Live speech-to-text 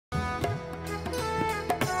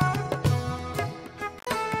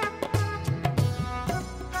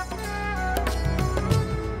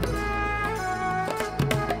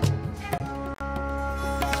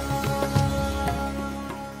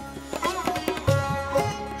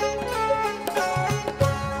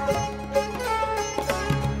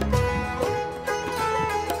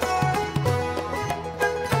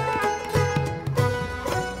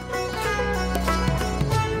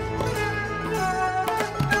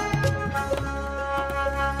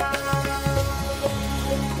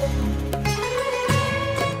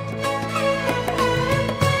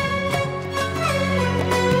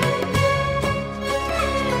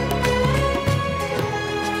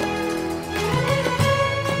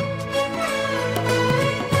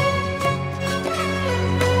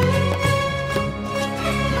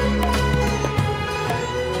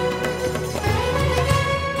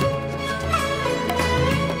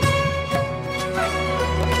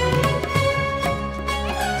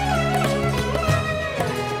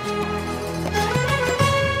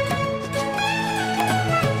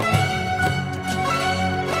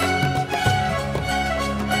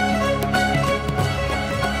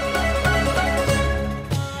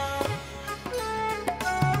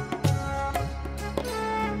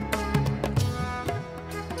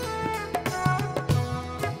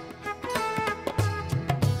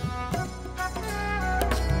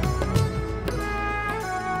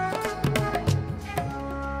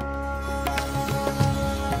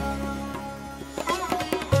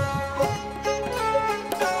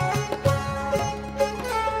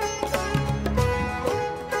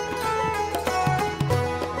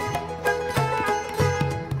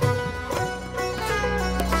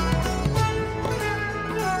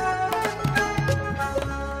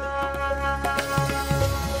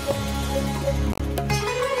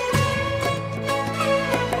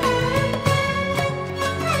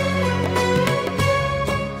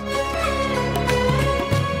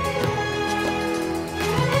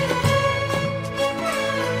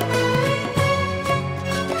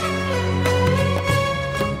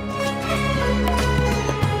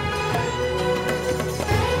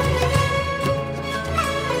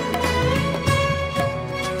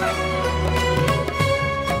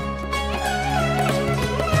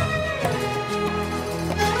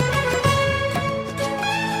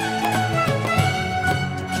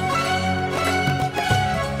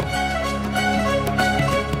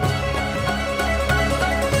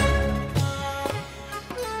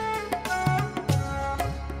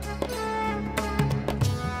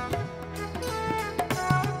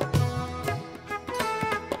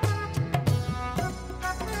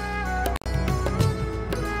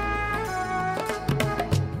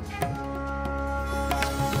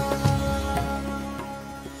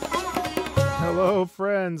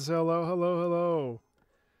friends. Hello, hello, hello.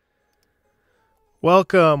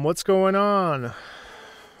 Welcome. What's going on?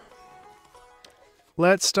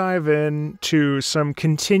 Let's dive into some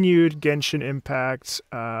continued Genshin Impact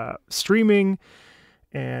streaming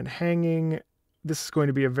and hanging. This is going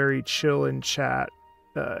to be a very chill and chat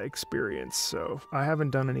experience. So I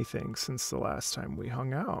haven't done anything since the last time we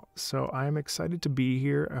hung out. So I'm excited to be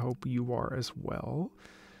here. I hope you are as well.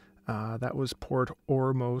 That was Port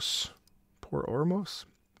Ormos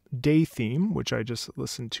Day Theme, which I just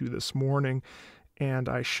listened to this morning. And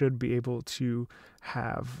I should be able to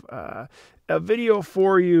have a video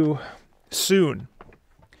for you soon.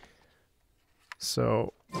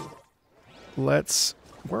 So let's...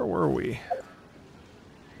 Where were we?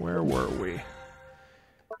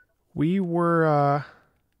 We were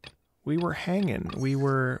hanging. We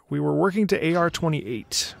were working to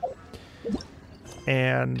AR-28.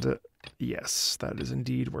 And yes, that is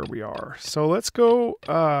indeed where we are. So let's go.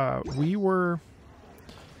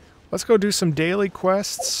 Let's go do some daily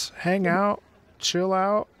quests, hang out, chill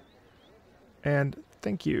out, and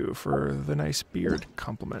thank you for the nice beard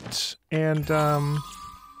compliment. And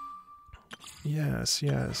yes.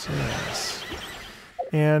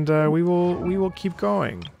 And we will keep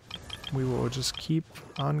going. We will just keep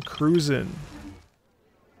on cruising.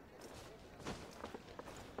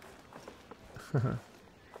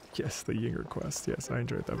 Yes, the Yinger quest. Yes, I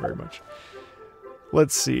enjoyed that very much.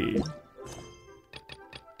 Let's see.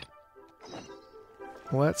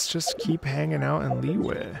 Let's just keep hanging out in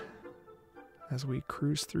Liyue as we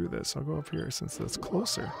cruise through this. I'll go up here since that's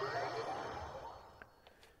closer.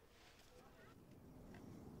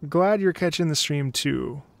 Glad you're catching the stream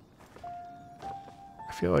too.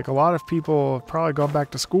 I feel like a lot of people have probably gone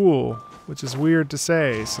back to school, which is weird to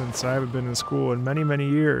say since I haven't been in school in many, many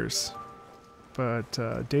years.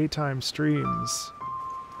 But daytime streams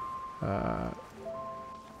are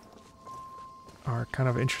kind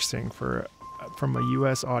of interesting from a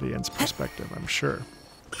US audience perspective, I'm sure.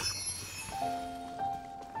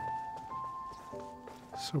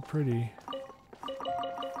 So pretty.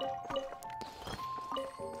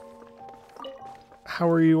 How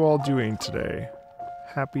are you all doing today?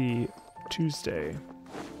 Happy Tuesday.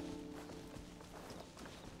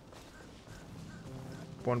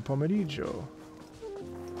 Buon pomeriggio.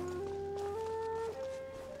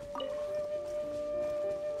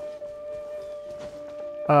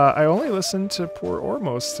 I only listened to Port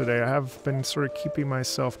Ormos today. I have been sort of keeping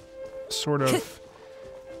myself sort of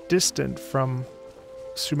distant from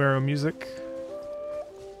Sumeru music.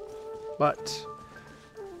 But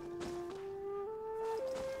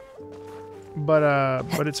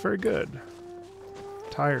it's very good.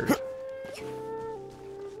 Tired.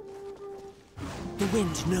 The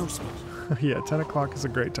wind knows me. Yeah, 10 o'clock is a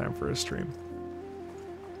great time for a stream.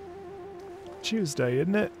 Tuesday,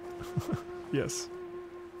 isn't it? Yes.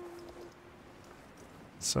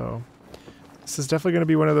 So, this is definitely going to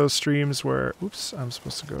be one of those streams where... Oops, I'm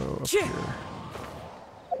supposed to go up here.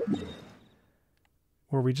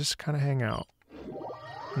 Where we just kind of hang out.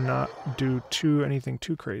 Not do anything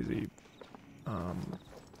too crazy.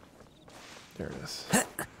 There it is.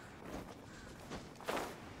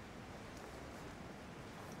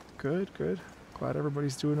 Good, good. Glad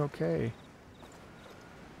everybody's doing okay.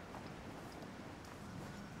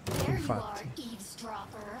 There you are,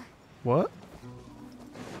 eavesdropper. What?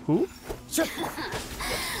 Who?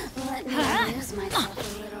 Let me amuse myself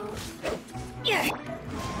a little.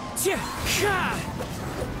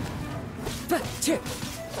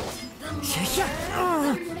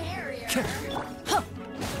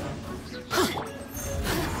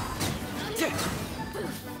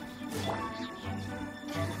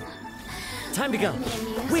 Time to go.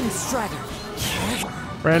 Wind Strider.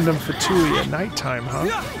 Random Fatui at nighttime, huh?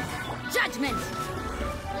 Judgment.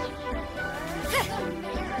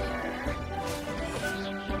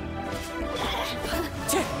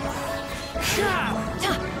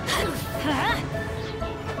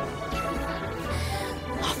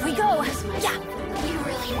 Off we go. You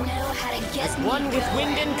really know how to get me. One with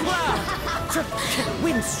wind and cloud.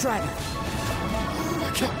 Wind Strider.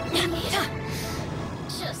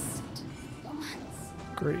 Just once.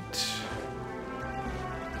 Great.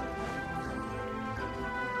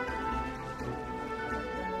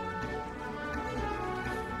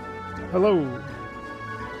 Hello.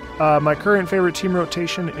 My current favorite team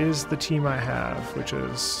rotation is the team I have, which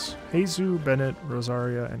is Heizu, Bennett,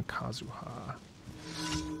 Rosaria, and Kazuha.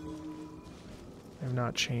 I have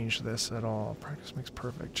not changed this at all. Practice makes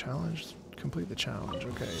perfect. Challenge. Complete the challenge.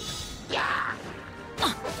 Okay. Yeah.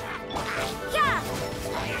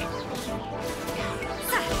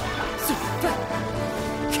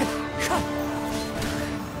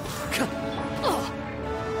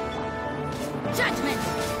 Judgment.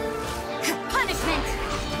 Punishment.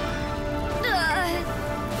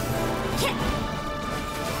 Kick.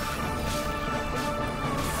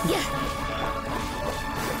 Yeah.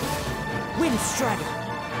 Wind Strider.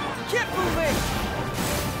 Keep moving.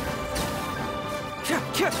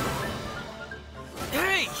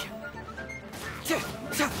 Hey.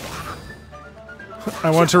 I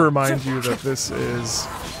want to remind you that this is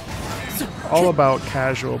all about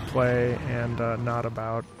casual play and not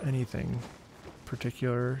about anything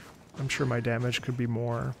particular. I'm sure my damage could be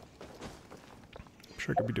more. I'm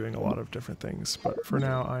sure I could be doing a lot of different things, but for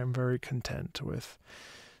now I'm very content with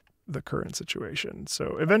the current situation.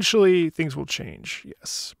 So eventually things will change,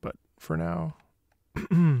 yes, but for now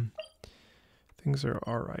things are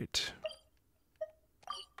all right.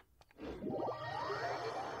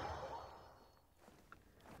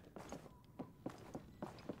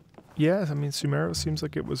 Yeah, I mean, Sumeru seems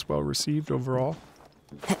like it was well received overall.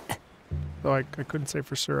 Though I couldn't say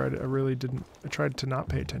for sure. I really didn't. I tried to not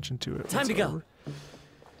pay attention to it. Time to go.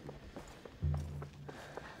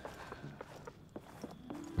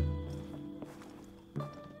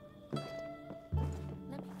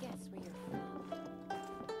 Let me guess where you're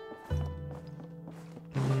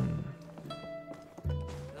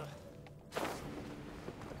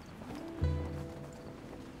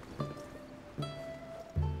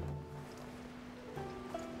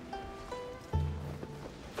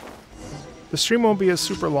The stream won't be a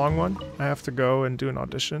super long one. I have to go and do an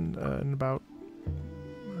audition in about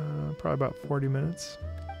probably about 40 minutes.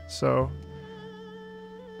 So,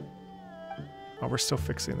 oh, we're still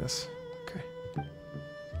fixing this. Okay.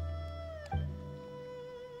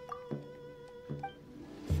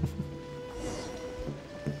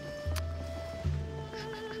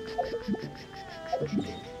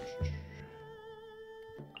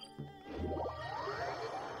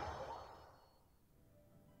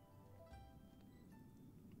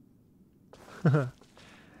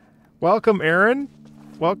 Welcome, Aaron.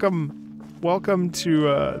 Welcome to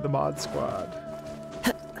the mod squad.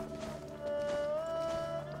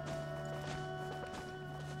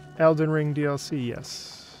 Elden Ring DLC,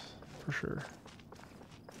 yes, for sure.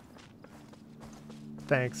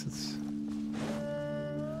 Thanks.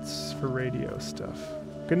 It's for radio stuff.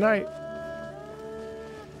 Good night.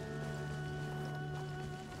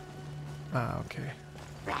 Ah, okay.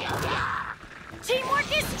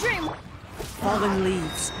 Teamwork is dream. Fallen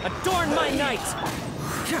leaves, adorn my night!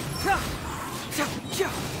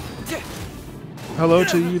 Hello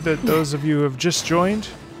to you, those of you who have just joined.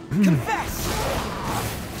 Confess!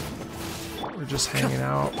 We're just hanging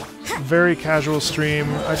out. Very casual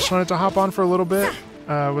stream. I just wanted to hop on for a little bit.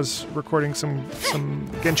 I was recording some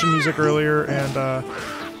Genshin music earlier, and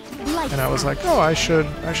I was like, oh, I should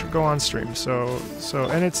go on stream. So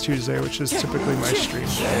and it's Tuesday, which is typically my stream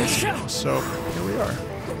day. So here we are.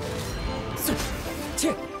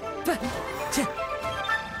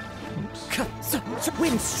 Oops.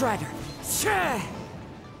 Wind Strider.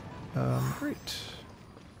 Great.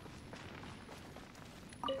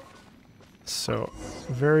 So,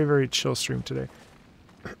 very, very chill stream today.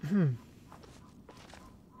 Am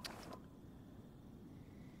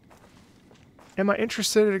I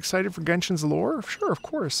interested and excited for Genshin's lore? Sure, of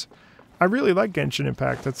course. I really like Genshin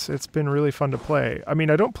Impact. It's been really fun to play. I mean,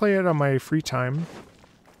 I don't play it on my free time.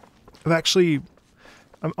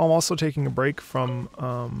 I'm also taking a break from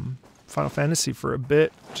Final Fantasy for a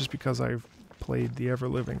bit, just because I've played the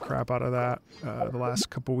ever-living crap out of that the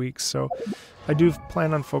last couple weeks. So I do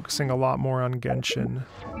plan on focusing a lot more on Genshin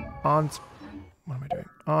on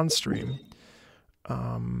stream.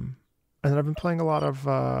 And then I've been playing a lot of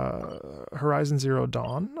Horizon Zero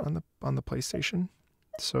Dawn on the PlayStation.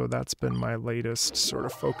 So that's been my latest sort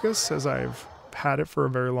of focus, as I've had it for a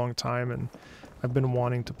very long time and I've been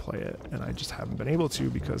wanting to play it, and I just haven't been able to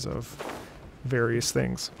because of various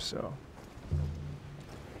things. So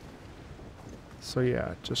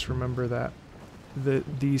yeah, just remember that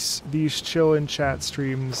these chill and chat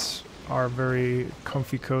streams are very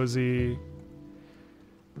comfy, cozy.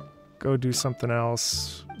 Go do something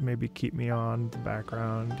else. Maybe keep me on the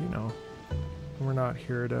background, you know. We're not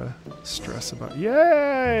here to stress about.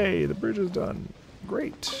 Yay! The bridge is done.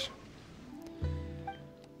 Great.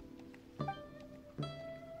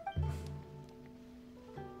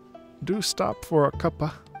 Do stop for a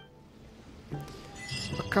cuppa.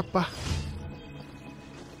 A cuppa.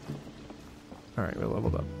 Alright, we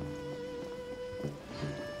leveled up.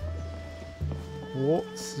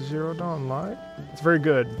 What's Zero Dawn like? It's very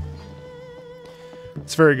good.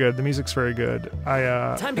 It's very good. The music's very good.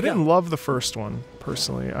 I didn't love the first one,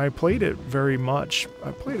 personally. I played it very much. I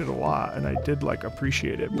played it a lot, and I did, like,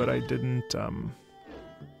 appreciate it, but I didn't,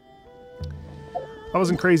 I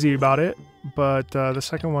wasn't crazy about it, but the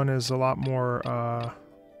second one is a lot more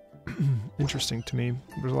interesting to me.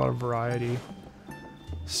 There's a lot of variety,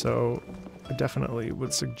 so I definitely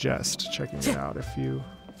would suggest checking it out if you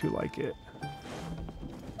like it.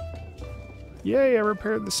 Yay! I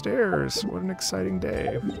repaired the stairs. What an exciting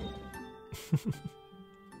day!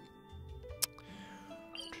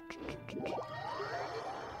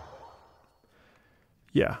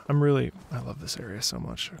 Yeah, I love this area so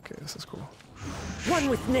much. Okay, this is cool. One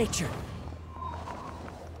with nature.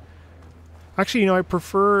 Actually, you know, I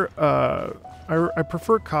prefer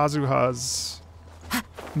Kazuha's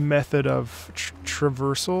method of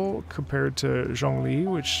traversal compared to Zhongli,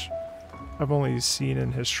 which I've only seen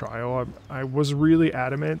in his trial. I was really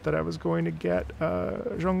adamant that I was going to get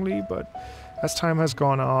Zhongli, but as time has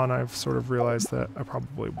gone on, I've sort of realized that I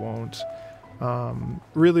probably won't.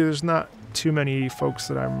 Really, there's not too many folks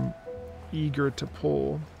that I'm eager to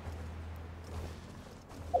pull.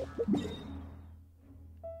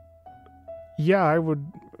 Yeah,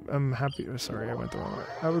 I'm happy. Sorry, I went the wrong way.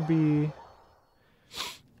 I would be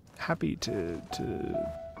happy to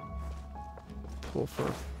pull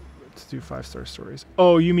to do 5-star stories.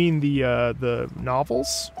 Oh, you mean the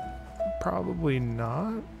novels? Probably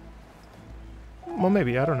not. Well,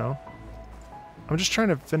 maybe, I don't know. I'm just trying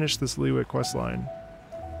to finish this Liwit questline.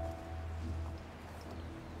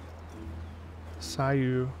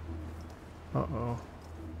 Sayu. Uh-oh.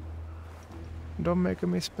 Don't make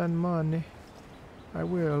me spend money. I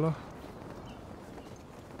will.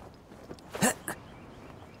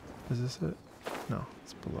 Is this it? No,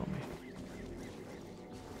 it's below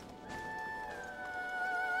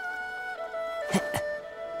me.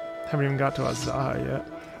 Haven't even got to Azaha yet.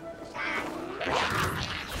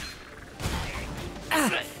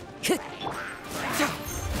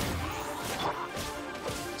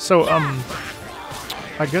 So,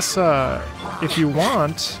 I guess, if you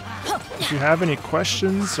want, if you have any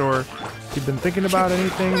questions or if you've been thinking about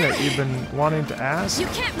anything that you've been wanting to ask, You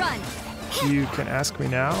can't run. you can ask me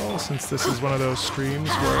now, since this is one of those streams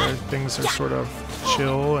where things are sort of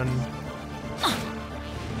chill and...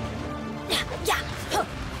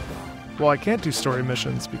 Well, I can't do story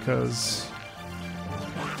missions because...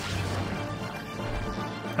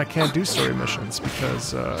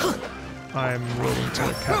 I'm willing to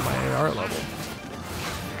cap my AR level.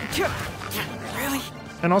 Really?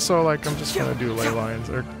 And also, like, I'm just gonna do ley lines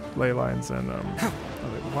and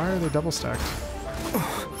why are they double stacked?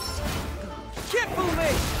 Can't fool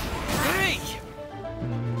me! Hey!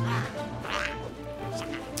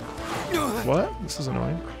 What? This is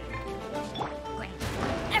annoying.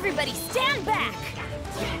 Everybody stand back.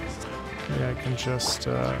 Maybe I can just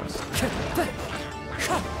As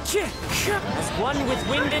one with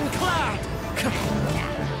wind and cloud.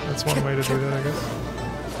 that's one way to do that, I guess.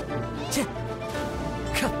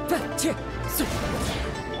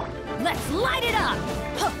 Let's light it up.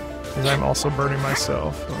 Because I'm also burning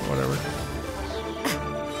myself, or whatever.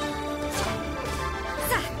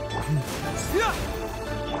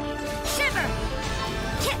 Shiver.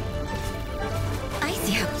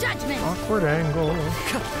 Icy judgment. Awkward angle.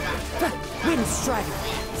 Wind strike.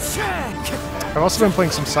 I've also been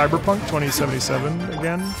playing some Cyberpunk 2077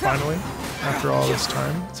 again, finally, after all this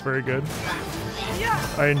time. It's very good.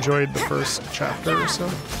 I enjoyed the first chapter or so.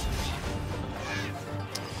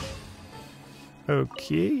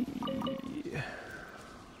 Okay.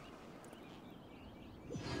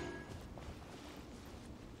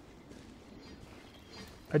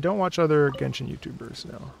 I don't watch other Genshin YouTubers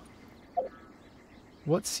now.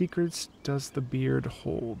 What secrets does the beard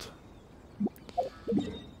hold?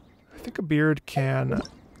 I think a beard can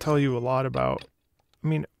tell you a lot about... I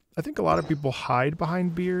mean, I think a lot of people hide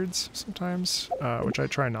behind beards sometimes, which I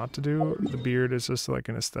try not to do. The beard is just like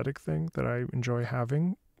an aesthetic thing that I enjoy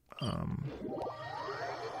having.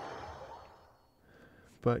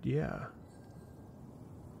 But yeah.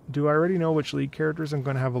 Do I already know which League characters I'm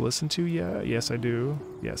going to have a listen to? Yeah, yes I do.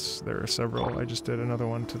 Yes, there are several. I just did another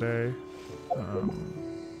one today.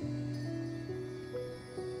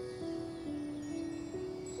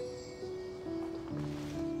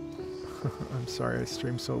 I'm sorry I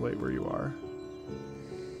streamed so late where you are.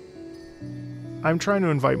 I'm trying to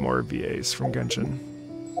invite more VAs from Genshin.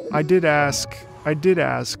 I did ask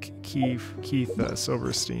Keith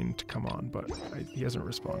Silverstein to come on, but he hasn't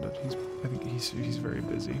responded. I think he's very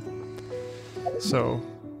busy. So,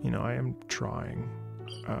 you know, I am trying.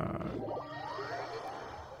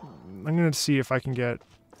 I'm gonna see if I can get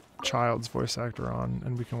Child's voice actor on,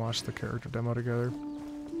 and we can watch the character demo together.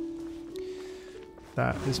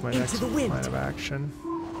 That is my next line of action.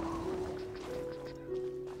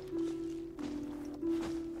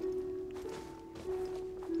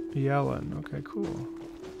 Yellen. Okay, cool.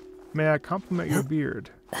 May I compliment your beard?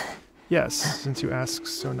 Yes, since you ask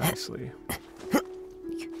so nicely.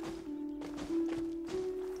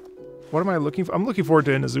 What am I looking for? I'm looking forward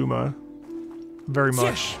to Inazuma. Very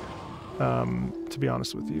much. To be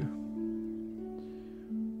honest with you.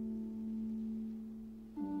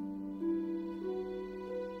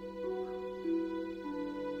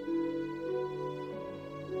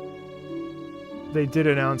 They did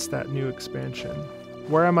announce that new expansion.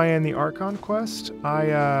 Where am I in the Archon quest?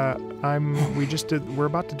 We're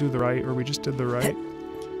about to do the right, or we just did the right.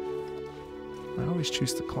 I always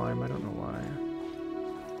choose to climb, I don't know why.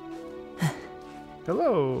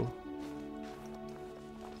 Hello.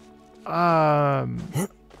 I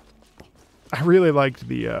really liked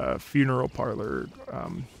the funeral parlor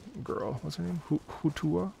girl. What's her name?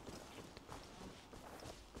 Hutua?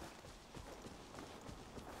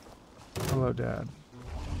 Hello, Dad.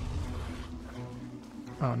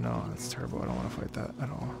 Oh no, that's terrible. I don't want to fight that at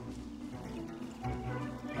all.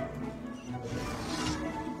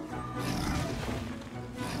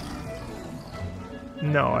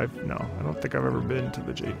 No, I don't think I've ever been to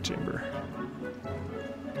the Jade Chamber.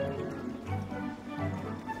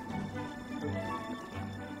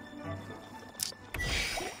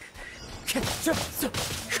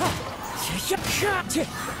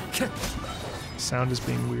 Sound is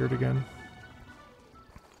being weird again.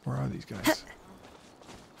 Where are these guys?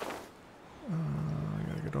 I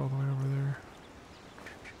gotta get all the way over there.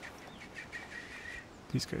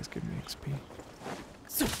 These guys give me XP.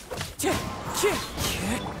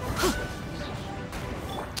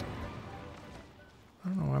 I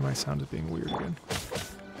don't know why my sound is being weird again.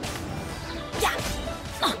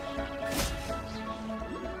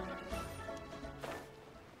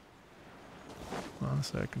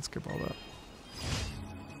 Honestly, I can skip all that.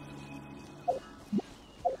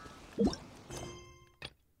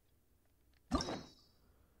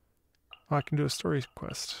 Oh, I can do a story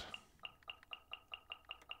quest.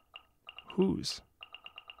 Whose?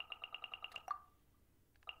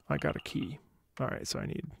 I got a key. Alright, so I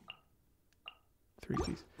need 3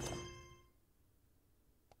 keys.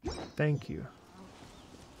 Thank you.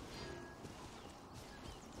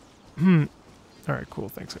 Alright, cool.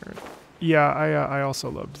 Thanks, Aaron. Yeah, I also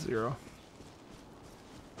loved Zero.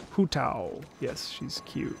 Hutao. Yes, she's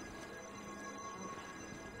cute.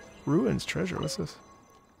 Ruins treasure. What's this?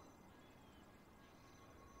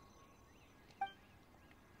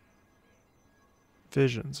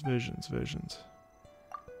 Visions, visions, visions.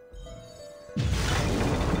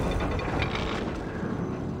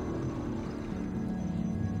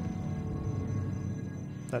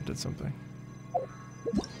 That did something.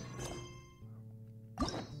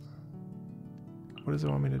 What does it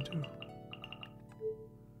want me to do?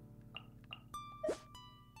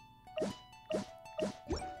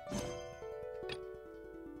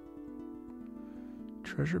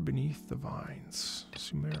 Treasure beneath the vines.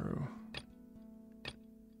 Sumeru.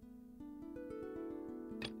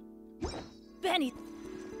 Benny.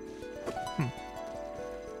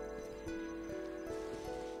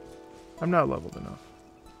 I'm not leveled enough.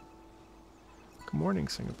 Good morning,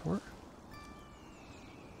 Singapore.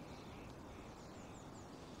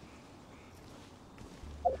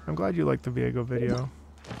 I'm glad you liked the Viego video.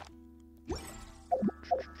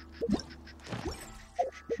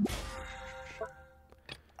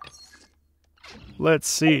 Let's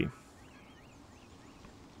see.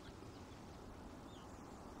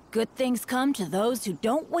 Good things come to those who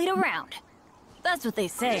don't wait around. That's what they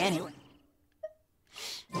say, anyway.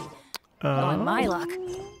 Knowing my luck.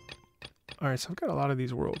 Alright, so I've got a lot of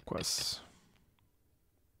these world quests.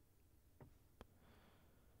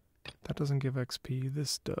 That doesn't give XP.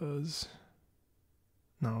 This does.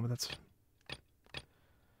 No, but that's...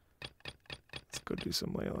 Let's go do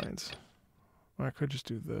some ley lines. Or I could just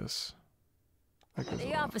do this.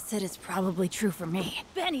 The opposite is probably true for me.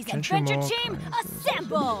 Benny's Genshin Adventure Mall Team, kinds of-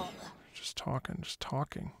 assemble! Just talking, just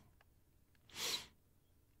talking.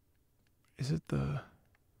 Is it the...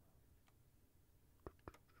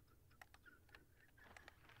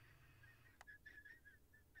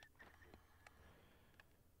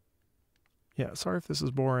 Yeah, sorry if this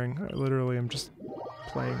is boring. I literally am just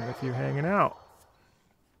playing with you, hanging out.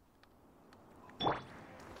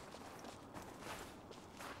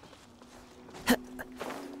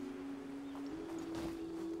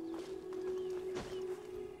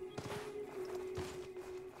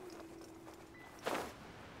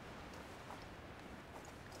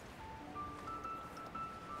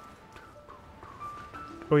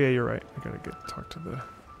 Oh yeah, you're right. I gotta talk to the...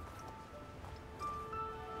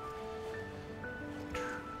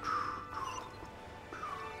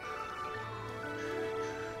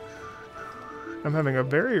 I'm having a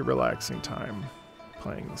very relaxing time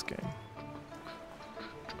playing this game.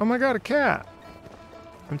 Oh my god, a cat!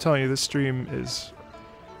 I'm telling you, this stream is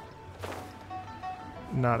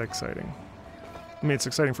not exciting. I mean, it's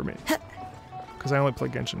exciting for me. Because I only play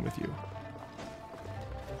Genshin with you.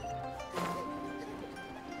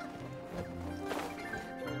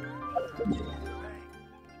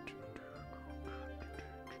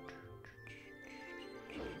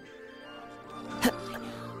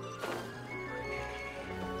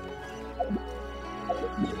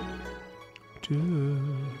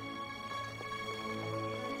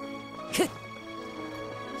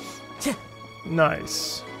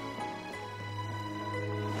 Nice.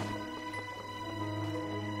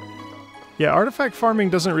 Yeah, artifact farming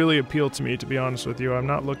doesn't really appeal to me, to be honest with you. I'm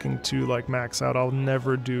not looking to like max out. I'll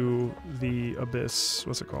never do the Abyss.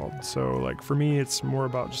 What's it called? So like for me, it's more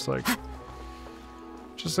about just like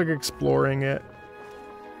exploring it.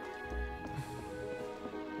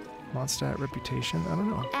 Mondstadt reputation? I don't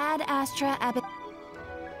know. Ad Astra Abbot.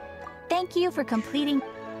 Thank you for completing.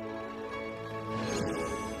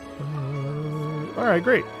 All right,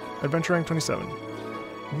 great. Adventure rank 27. All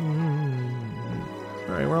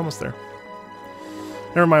right, we're almost there.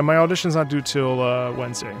 Never mind, my audition's not due till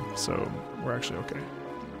Wednesday, so we're actually okay.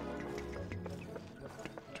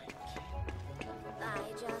 I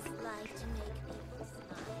just like to make people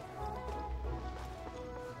smile.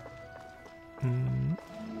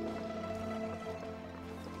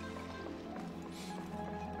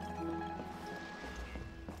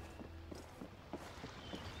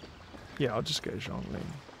 Yeah, I'll just get Zhongling.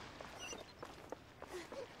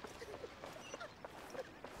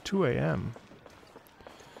 2 a.m.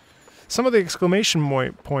 Some of the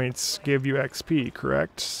exclamation points give you XP,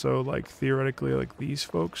 correct? So, like, theoretically, like, these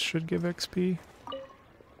folks should give XP.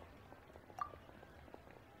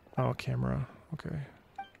 Oh, camera. Okay.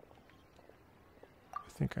 I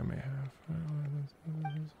think I may have.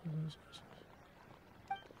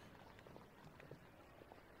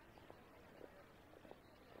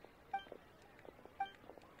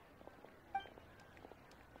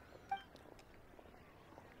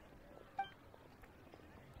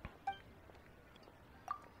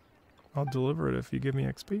 I'll deliver it if you give me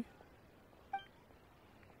XP.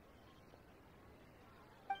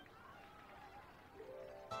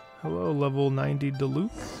 Hello, level 90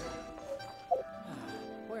 Duluth.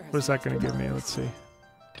 What is that going to give me? Let's see.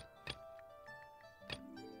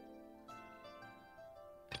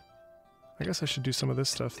 I guess I should do some of this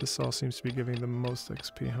stuff. This all seems to be giving the most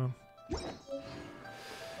XP, huh?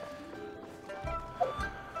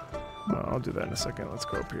 Well, I'll do that in a second. Let's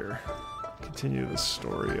go up here. Continue the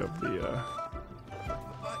story of the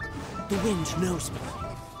The wind knows me.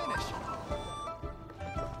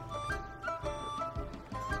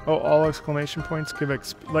 Oh, all exclamation points give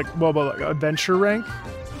XP. Like, well, but like adventure rank?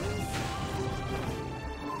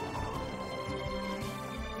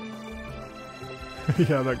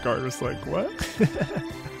 Yeah, that guard was like, what?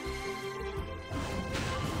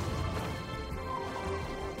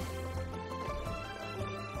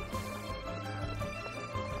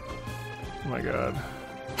 Oh my god.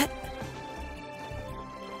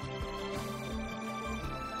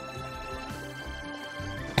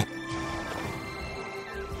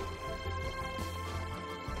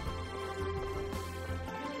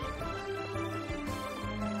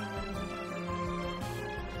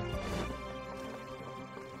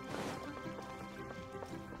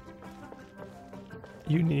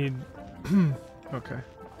 You need... Okay.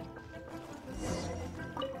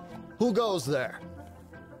 Who goes there?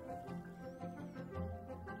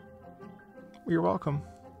 You're welcome.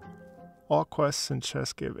 All quests and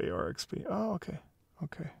chests give AR XP. Oh, okay.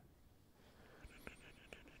 Okay.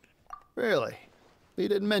 Really? He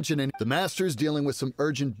didn't mention any. The Master's dealing with some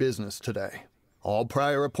urgent business today. All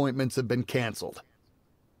prior appointments have been canceled.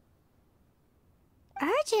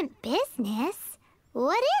 Urgent business?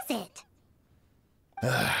 What is it?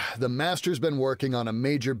 The Master's been working on a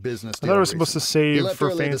major business I deal thought I was supposed to recently. He save left for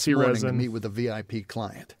early this fancy morning resin. to meet with a VIP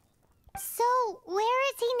client. So, where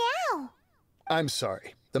is he now? I'm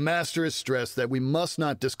sorry. The Master is stressed that we must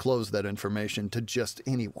not disclose that information to just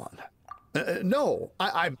anyone. No,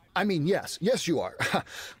 I mean, yes, you are.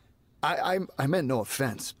 I meant no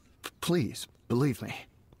offense. Please, believe me.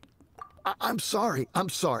 I'm sorry.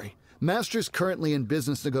 Master's currently in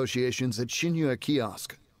business negotiations at Shinya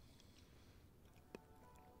Kiosk.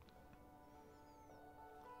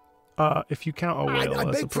 If you count a whale I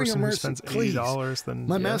as a beg for your person who mercy, spends please. $80, then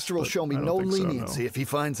My yes, master will but show me I don't no think so, no. leniency if he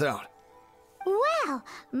finds out. Well,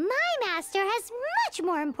 my master has much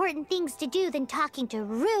more important things to do than talking to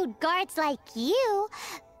rude guards like you.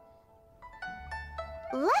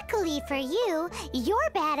 Luckily for you, your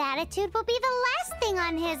bad attitude will be the last thing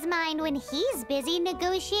on his mind when he's busy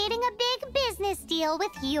negotiating a big business deal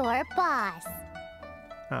with your boss.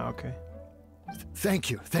 Oh, okay. Thank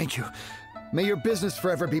you, thank you. May your business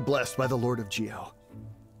forever be blessed by the Lord of Geo.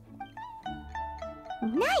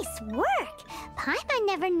 Nice work! Paimon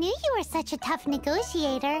never knew you were such a tough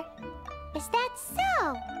negotiator. Is that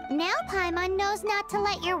so? Now Paimon knows not to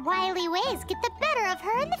let your wily ways get the better of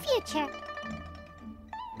her in the future.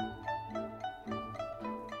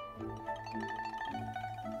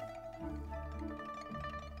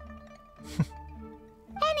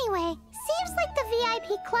 Anyway, seems like the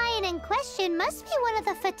VIP client in question must be one of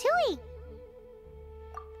the Fatui.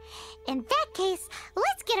 In that case,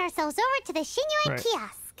 let's get ourselves over to the Shinue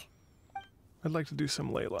kiosk. I'd like to do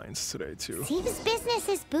some ley lines today, too. Seems business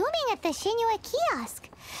is booming at the Shinue kiosk.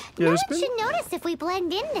 Yeah, no one should notice if we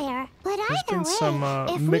blend in there. But either way, some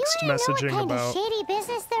if mixed we want to messaging know what kind about of shady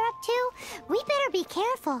business they're up to, we better be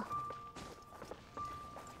careful.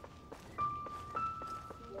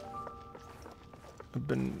 I've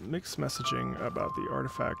been mixed messaging about the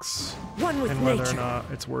artifacts One with and whether nature. or not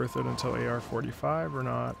it's worth it until AR-45 or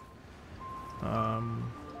not.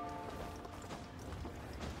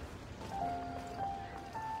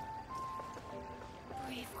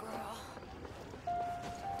 Brave girl.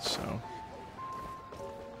 So.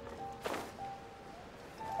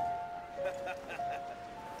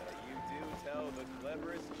 You do tell the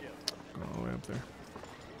cleverest joke. Go all the way up there.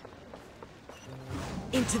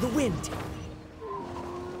 Into the wind.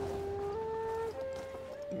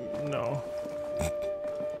 No.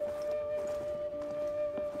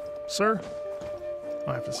 Sir?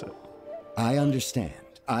 I have to sit. I understand.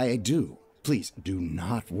 I do. Please do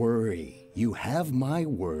not worry. You have my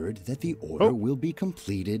word that the order will be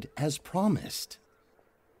completed as promised.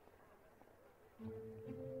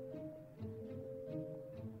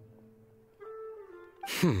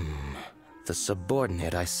 The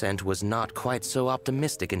subordinate I sent was not quite so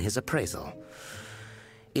optimistic in his appraisal.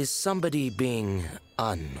 Is somebody being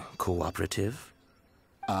uncooperative?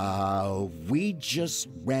 We just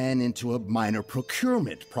ran into a minor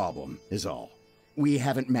procurement problem, is all. We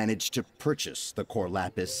haven't managed to purchase the core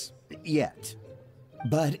lapis yet.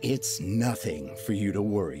 But it's nothing for you to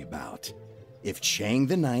worry about. If Chang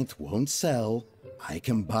the Ninth won't sell, I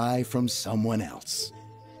can buy from someone else.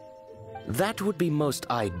 That would be most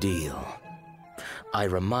ideal. I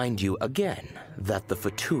remind you again that the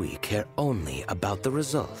Fatui care only about the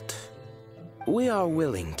result. We are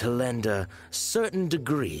willing to lend a certain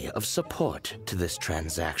degree of support to this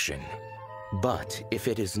transaction. But if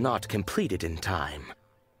it is not completed in time,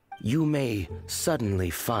 you may suddenly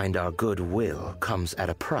find our goodwill comes at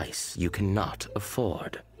a price you cannot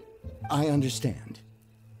afford. I understand.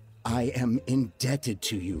 I am indebted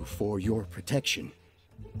to you for your protection.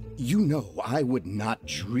 You know I would not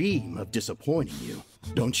dream of disappointing you,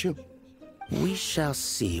 don't you? We shall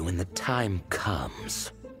see when the time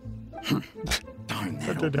comes. Darn That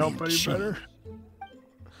that didn't old help man any Chang. better.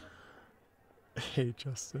 Hey,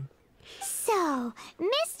 Justin. So,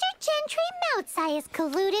 Mr. Gentry Moutsai is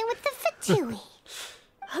colluding with the Fatui.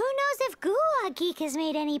 Who knows if Guwa Geek has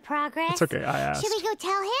made any progress? It's okay, I asked. Should we go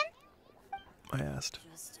tell him? I asked.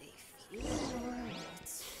 Just a few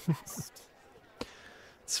words.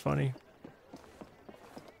 It's funny.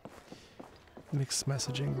 Mixed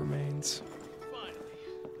messaging remains. Finally,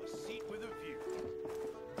 a seat with a view.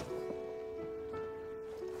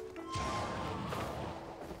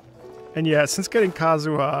 And yeah, since getting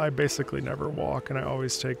Kazuha, I basically never walk, and I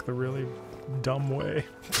always take the really dumb way.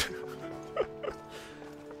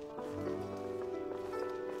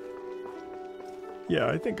 Yeah,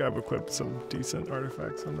 I think I've equipped some decent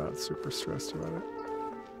artifacts. I'm not super stressed about it.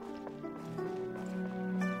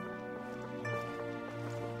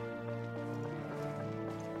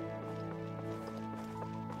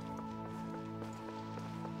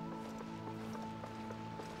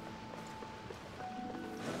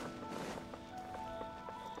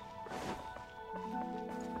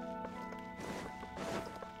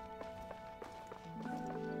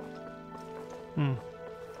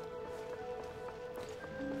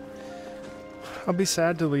 I'll be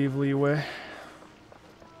sad to leave Leeway.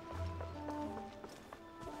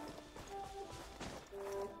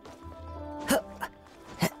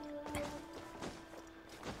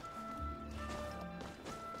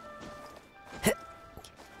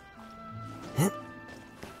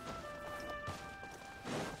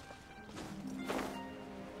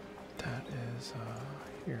 That is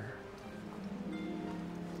here.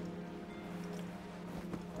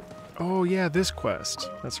 Oh yeah, this quest.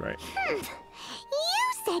 That's right. You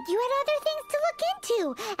said you had other things to look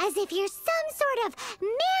into, as if you're some sort of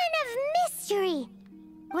man of mystery.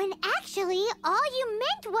 When actually, all you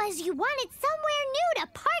meant was you wanted somewhere new to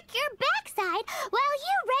park your backside while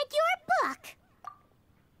you read your book.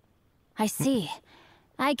 I see.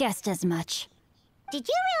 I guessed as much. Did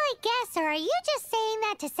you really guess, or are you just saying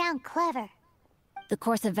that to sound clever? The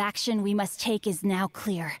course of action we must take is now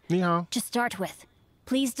clear. Yeah. To start with,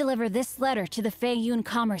 please deliver this letter to the Feiyun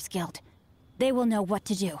Commerce Guild. They will know what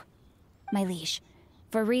to do. My liege,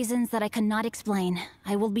 for reasons that I cannot explain,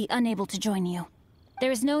 I will be unable to join you.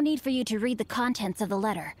 There is no need for you to read the contents of the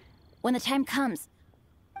letter. When the time comes...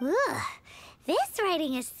 Ugh, this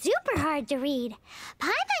writing is super hard to read.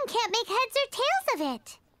 Paimon can't make heads or tails of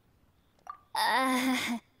it.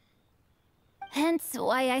 Hence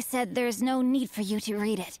why I said there's no need for you to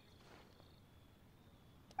read it.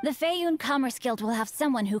 The Feiyun Commerce Guild will have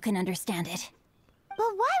someone who can understand it.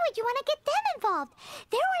 But why would you want to get them involved?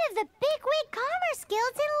 They're one of the bigwig commerce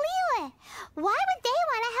guilds in Liyue. Why would they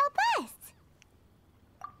want to help us?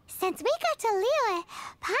 Since we got to Liyue,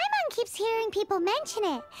 Paimon keeps hearing people mention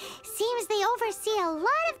it. Seems they oversee a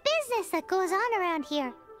lot of business that goes on around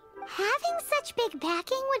here. Having such big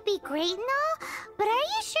backing would be great and all, but are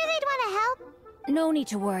you sure they'd want to help? No need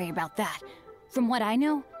to worry about that. From what I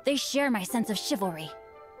know, they share my sense of chivalry.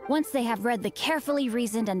 Once they have read the carefully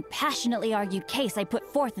reasoned and passionately argued case I put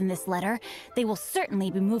forth in this letter, they will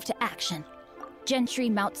certainly be moved to action. Gentry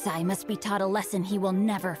Moutsai must be taught a lesson he will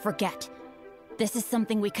never forget. This is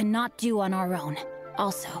something we cannot do on our own.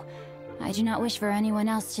 Also, I do not wish for anyone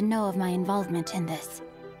else to know of my involvement in this.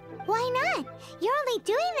 Why not? You're only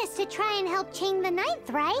doing this to try and help Chain the Ninth,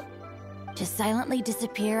 right? To silently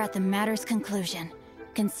disappear at the matter's conclusion,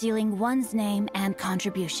 concealing one's name and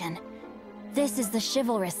contribution. This is the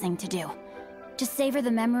chivalrous thing to do. To savor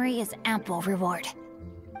the memory is ample reward.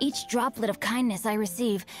 Each droplet of kindness I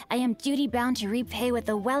receive, I am duty-bound to repay with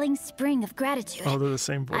a welling spring of gratitude. Oh, they're the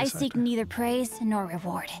same voice I seek actor. neither praise nor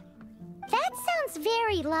reward. That sounds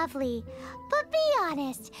very lovely. But be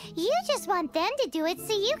honest, you just want them to do it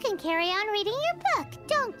so you can carry on reading your book,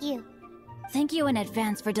 don't you? Thank you in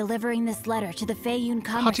advance for delivering this letter to the Feiyun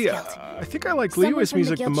Commerce Guild. Hatia, I think I like Someone Liyue's from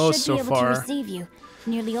music the guild most should so be able to far. receive you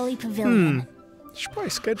near the Oli Pavilion. Should probably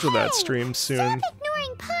schedule that stream soon. Stop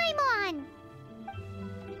ignoring Paimon!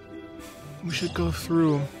 We should go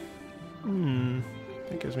through.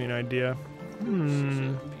 That gives me an idea.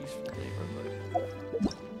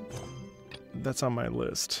 That's on my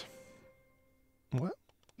list. What?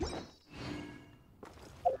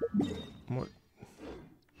 What?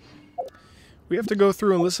 We have to go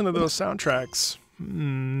through and listen to those soundtracks.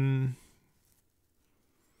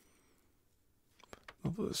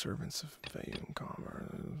 Although the servants of Feiyun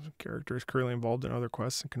Commerce character is currently involved in other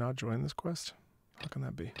quests and cannot join this quest. How can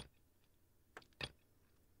that be?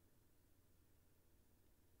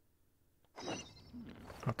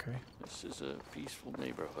 Okay. This is a peaceful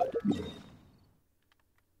neighborhood.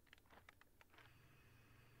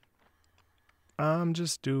 I'm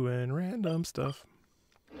just doing random stuff.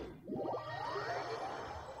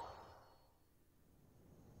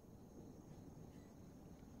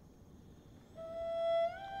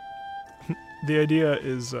 The idea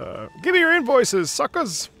is, give me your invoices,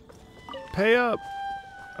 suckers! Pay up!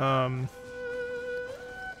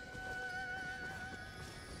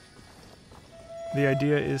 The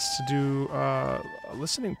idea is to do a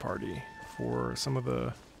listening party for some of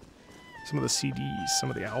the CDs,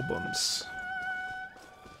 some of the albums.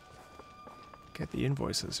 Get the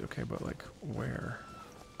invoices, okay, but like where?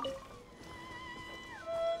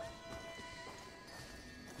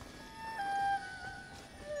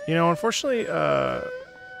 You know, unfortunately,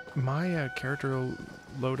 my character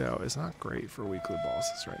loadout is not great for weekly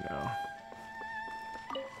bosses right now.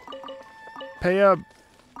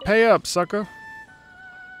 Pay up, sucker.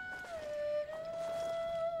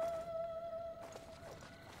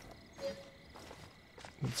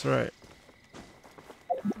 That's right.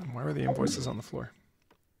 Why were the invoices on the floor?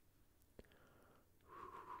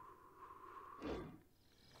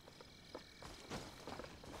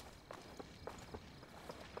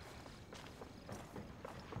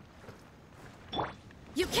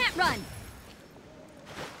 You can't run!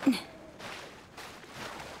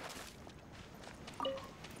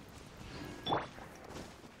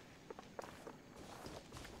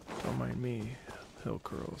 Don't mind me, Hill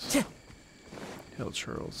Curls. Hill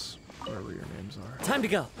Churls, whatever your names are. Time to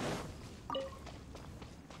go.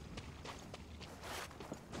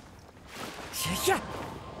 Yeah.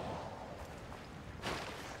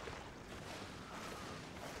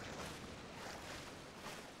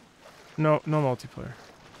 No multiplayer.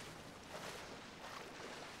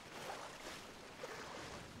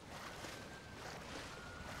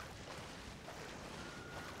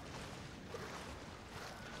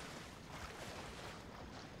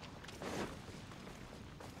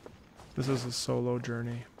 This is a solo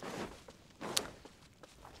journey.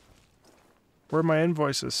 Where are my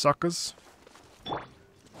invoices, suckers?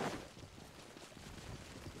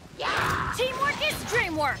 Teamwork is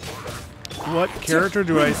dreamwork. What character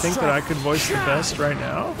do I think that I could voice the best right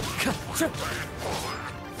now?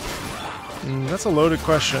 That's a loaded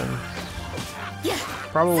question.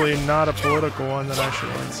 Probably not a political one that I should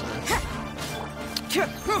answer.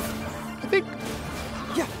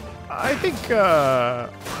 I think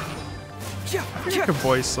I could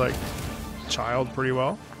voice like Child pretty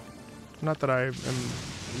well. Not that I am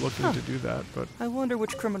looking to do that, but I wonder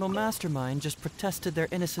which criminal mastermind just protested their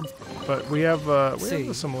innocence. but we have a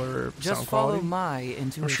similar Just sound follow quality. my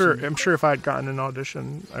intuition. I'm sure if I had gotten an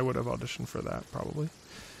audition, I would have auditioned for that probably.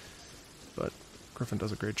 But Griffin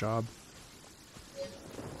does a great job.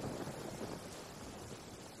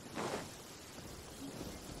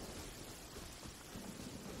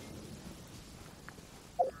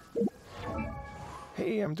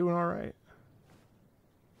 Hey, I'm doing all right.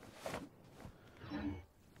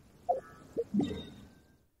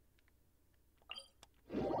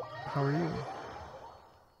 How are you?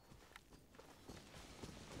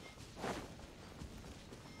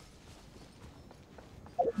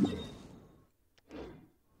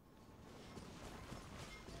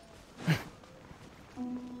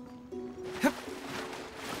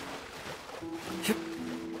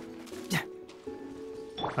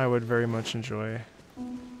 I would very much enjoy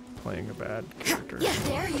playing a bad character.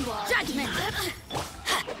 There you are. Judgment.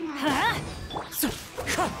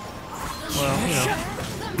 Well, you know,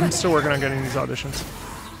 I'm still working on getting these auditions.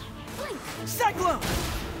 Cyclone!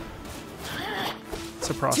 It's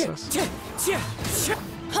a process.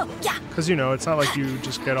 Oh, yeah. Because, you know, it's not like you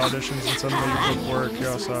just get auditions and suddenly you put work. You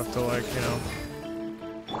also have to, like, you know,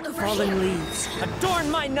 Falling leaves, adorn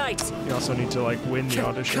my night! you also need to, like, win the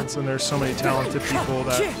auditions. And there's so many talented people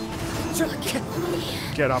that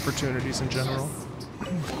get opportunities in general.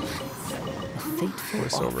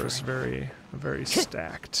 Voiceover is very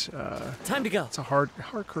stacked. Time to go. It's a hard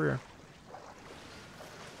career.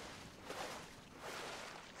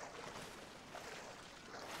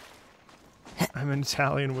 I'm an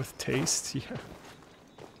Italian with taste. Yeah.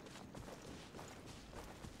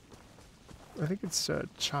 I think it's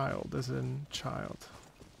child, as in child.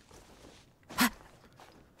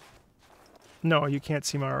 No, you can't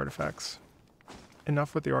see my artifacts.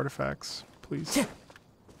 Enough with the artifacts, please.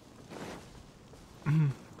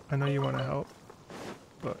 I know you want to help,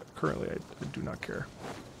 but currently I do not care.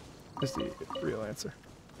 Is the real answer.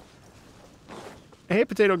 Hey,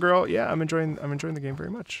 Potato Girl. Yeah, I'm enjoying the game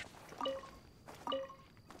very much.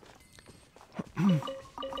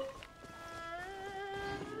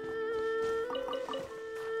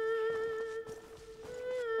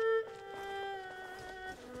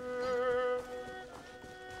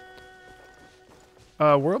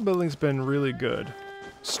 World building's been really good.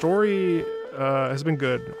 Story has been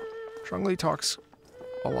good. Zhongli talks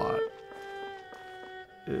a lot.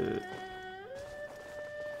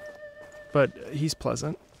 But he's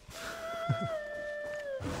pleasant.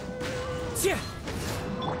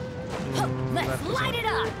 Let's light it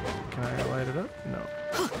up. Can I light it up? No.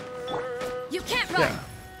 You can't run. Yeah.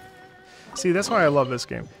 See, that's why I love this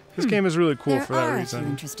game. This game is really cool for that There are a reason. few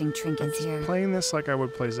interesting trinkets here. Playing this like I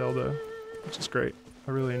would play Zelda, which is great.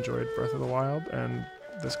 I really enjoyed Breath of the Wild, and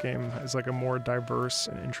this game is like a more diverse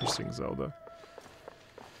and interesting Zelda.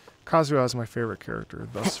 Kazuha is my favorite character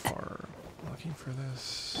thus far. I'm looking for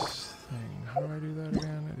this thing. How do I do that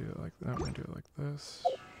again? I do it like that. I do it like this.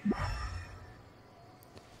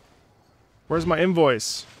 Where's my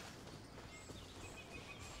invoice?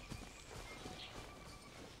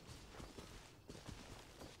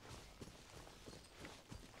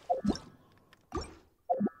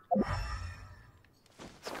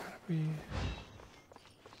 It's gotta be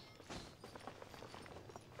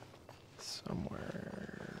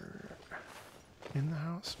somewhere in the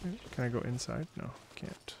house, maybe? Can I go inside? No,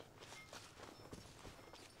 can't.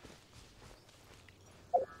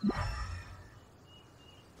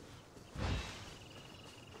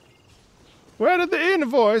 Where did the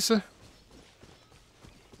invoice?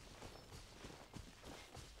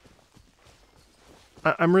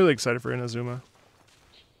 I'm really excited for Inazuma.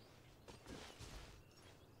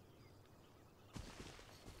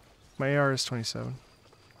 My AR is 27.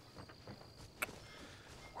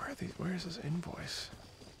 Where are these? Where is this invoice?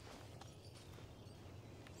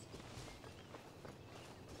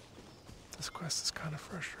 This quest is kind of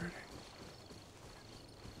frustrating.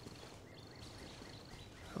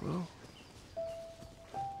 Hello?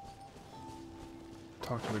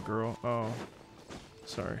 Talk to the girl. Oh,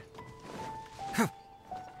 sorry.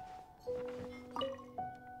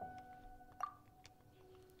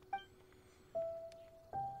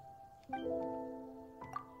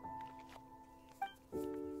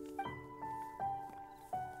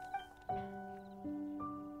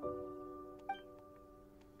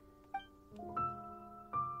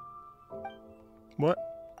 What?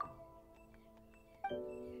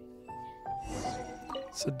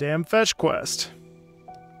 It's a damn fetch quest.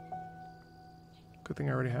 Good thing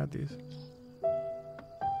I already had these.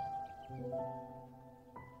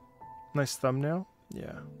 Nice thumbnail.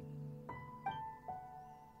 Yeah.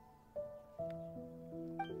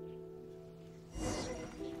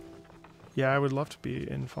 Yeah, I would love to be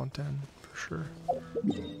in Fontaine, for sure.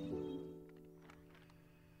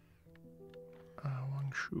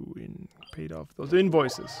 Wang Shu in paid off those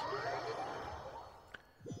invoices.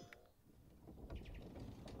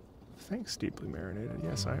 Thanks, Deeply Marinated.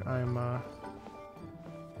 Yes, I'm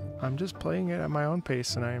just playing it at my own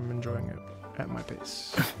pace, and I am enjoying it at my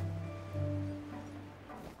pace.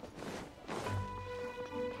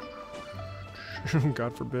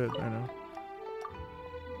 God forbid, I know.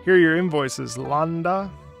 Here are your invoices, Landa.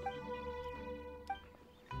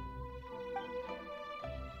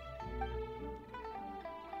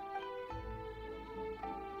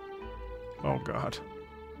 Oh, God.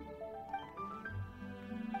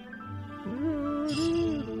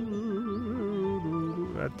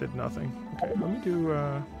 That did nothing. Okay, let me do,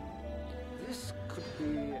 This could be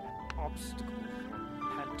an obstacle.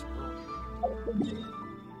 Had to go.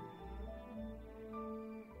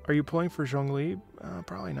 Are you pulling for Zhongli?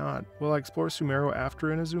 Probably not. Will I explore Sumeru after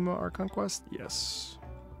Inazuma Archon Quest? Yes.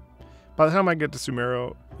 By the time I get to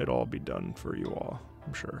Sumeru, it'll all be done for you all,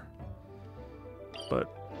 I'm sure. But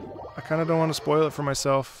I kind of don't want to spoil it for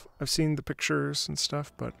myself. I've seen the pictures and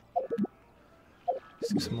stuff, but...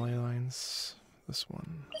 See some ley lines. This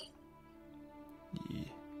one. Yeah.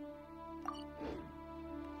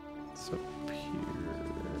 It's up here.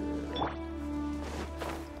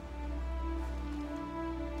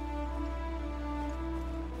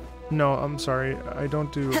 No, I'm sorry. I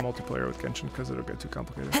don't do multiplayer with Genshin because it'll get too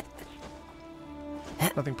complicated.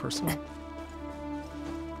 Nothing personal.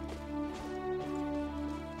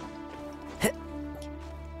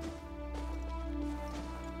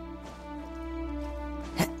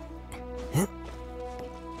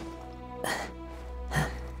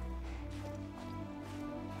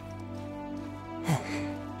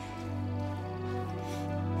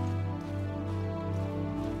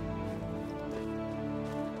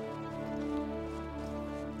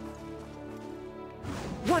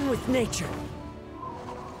 One with nature.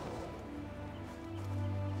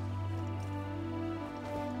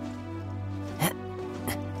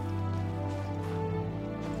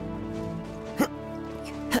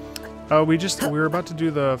 We were about to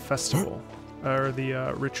do the festival, or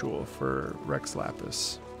the ritual for Rex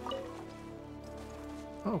Lapis.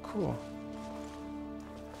 Oh, cool.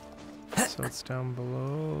 So it's down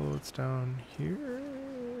below, it's down here,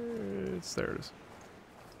 there it is.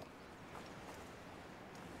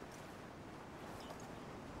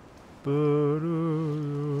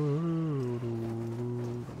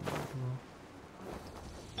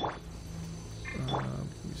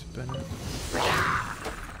 Bennett.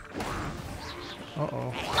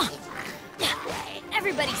 Uh-oh.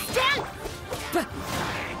 Everybody stand!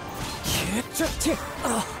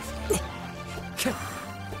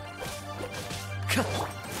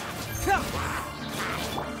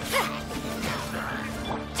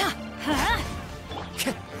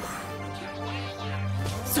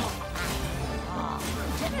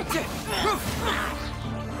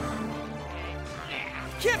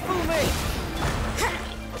 Can't fool me!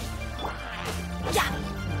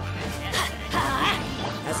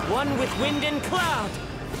 As one with wind and cloud!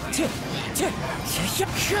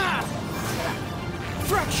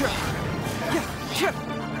 Fracture!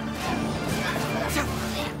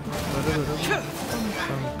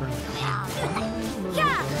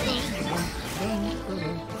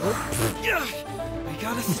 I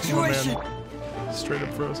got a situation! Oh, straight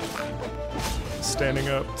up frozen. Standing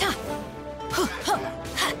up.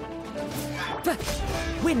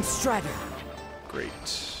 Wind Strider! Great.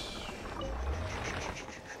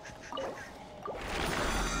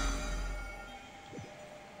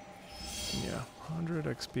 Yeah, 100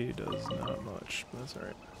 XP does not much, but that's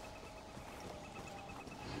alright.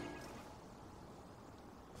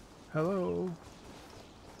 Hello.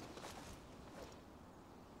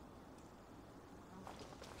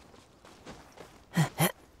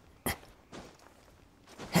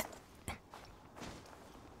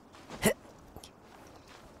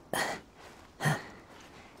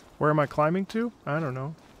 Where am I climbing to? I don't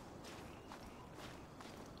know.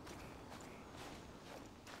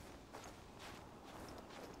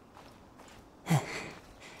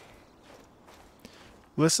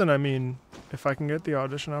 Listen, I mean, if I can get the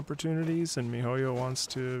audition opportunities and MiHoYo wants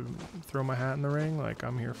to throw my hat in the ring, like,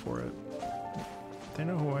 I'm here for it. They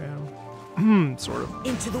know who I am. Sort of.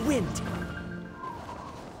 Into the wind!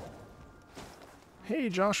 Hey,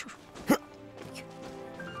 Josh.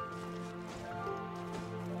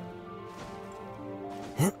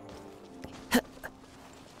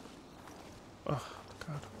 Oh,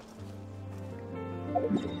 God.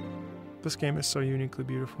 This game is so uniquely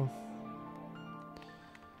beautiful.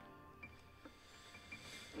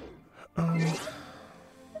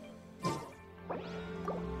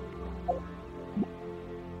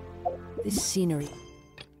 This scenery.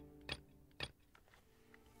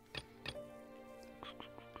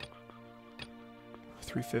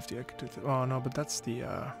 $350. I could do. Oh no, but that's the.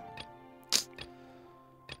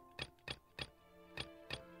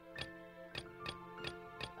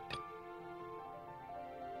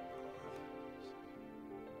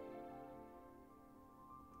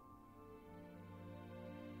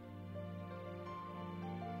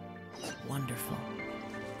 Wonderful.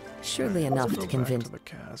 Surely enough Let's to go convince. back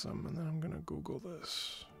to the chasm, and then I'm gonna Google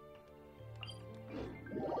this.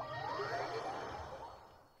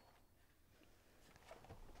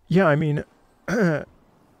 Yeah, I mean, I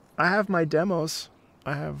have my demos.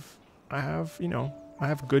 I have, you know, I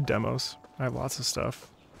have good demos. I have lots of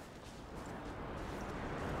stuff.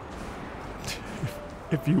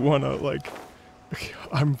 If you wanna, like,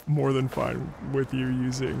 I'm more than fine with you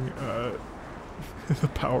using the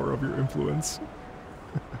power of your influence.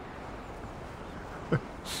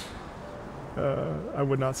 I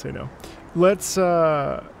would not say no.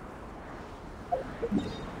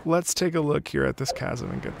 Let's take a look here at this chasm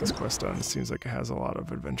and get this quest done. It seems like it has a lot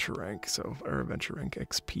of adventure rank, or adventure rank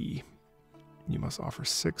XP. You must offer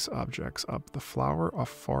 6 objects up the Flower of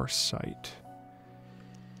Far Sight.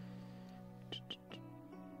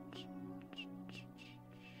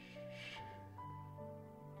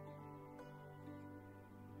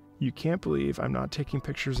 You can't believe I'm not taking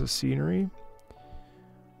pictures of scenery.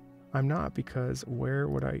 I'm not, because what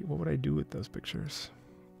would I do with those pictures?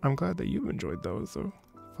 I'm glad that you enjoyed those though.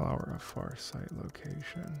 Flower of Far Sight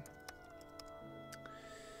location.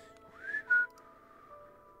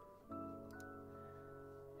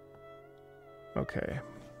 Okay.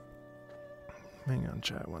 Hang on,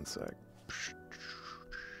 chat, one sec.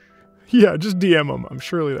 Yeah, just DM them. I'm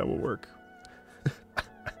surely that will work.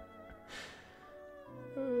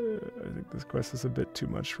 I think this quest is a bit too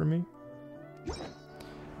much for me.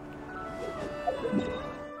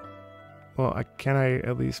 Well, can I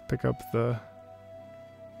at least pick up the...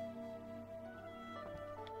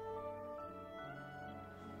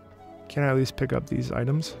 Can I at least pick up these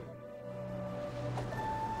items?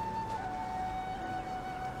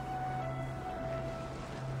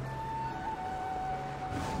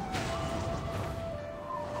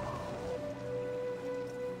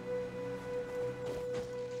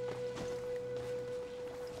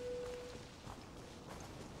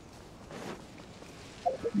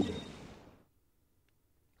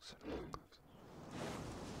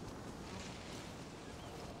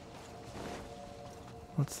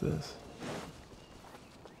 What's this?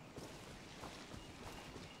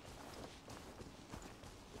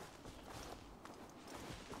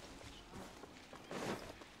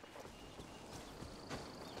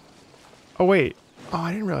 Oh wait. Oh,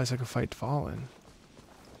 I didn't realize I could fight Fallen.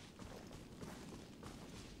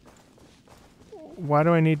 Why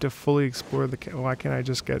do I need to fully explore the why can't I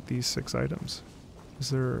just get these 6 items?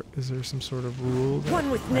 Is there some sort of rule that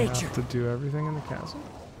One with I nature. have to do everything in the castle?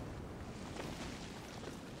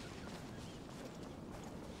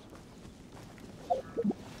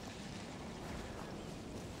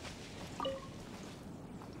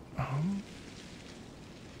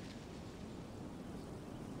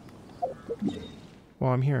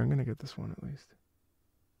 Well, I'm here. I'm gonna get this one at least.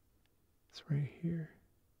 It's right here.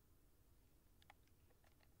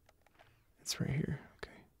 It's right here. Okay.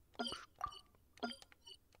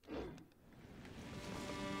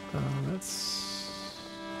 That's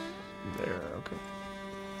there. Okay.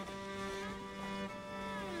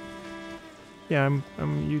 Yeah, I'm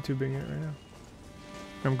YouTubing it right now.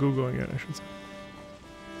 I'm Googling it, I should say.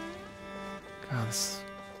 God, it's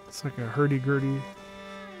like a hurdy-gurdy.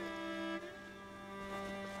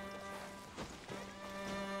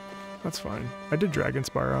 That's fine. I did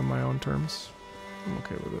Dragonspire on my own terms. I'm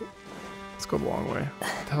okay with it. Let's go the long way.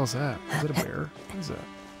 What the hell is that? Is it a bear? What is that?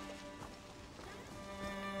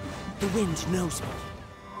 The wind knows me.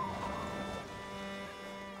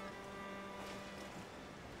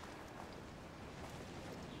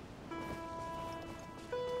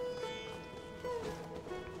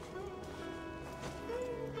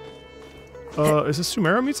 Is this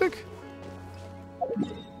Sumeru music?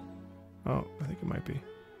 Oh, I think it might be.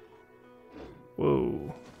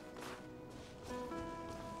 Whoa.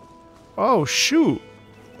 Oh, shoot!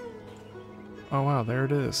 Oh, wow, there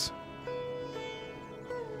it is.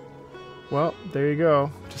 Well, there you go.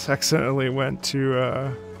 Just accidentally went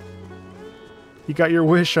to, You got your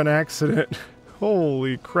wish on accident.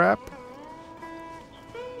 Holy crap.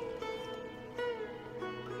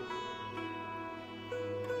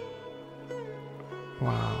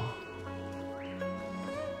 Wow.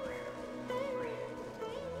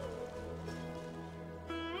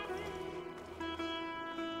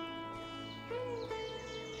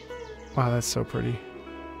 Wow, that's so pretty.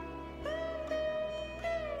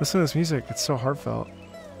 Listen to this music. It's so heartfelt.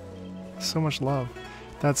 So much love.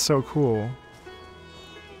 That's so cool.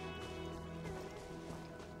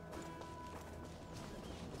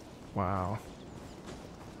 Wow.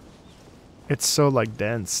 It's so, like,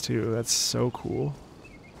 dense, too. That's so cool.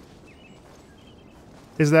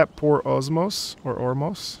 Is that poor Osmos? Or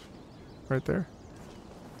Ormos? Right there?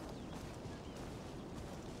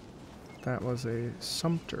 That was a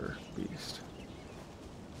Sumpter beast.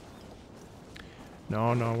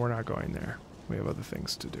 No, no, we're not going there. We have other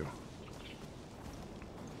things to do.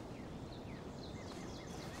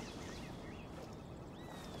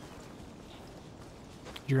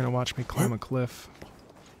 You're gonna watch me climb a cliff.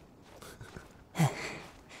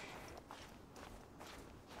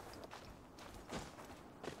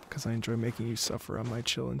 Because I enjoy making you suffer on my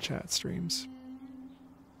chill and chat streams.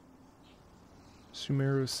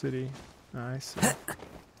 Sumeru City. I see.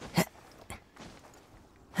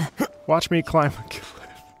 Watch me climb a cliff.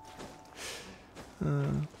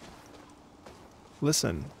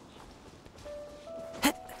 Listen.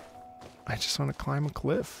 I just want to climb a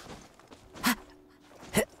cliff.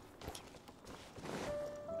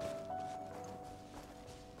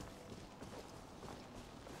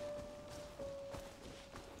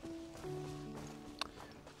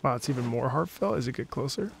 Wow, it's even more heartfelt as you get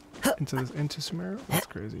closer into Sumeru. That's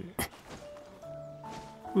crazy.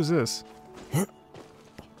 Who's this?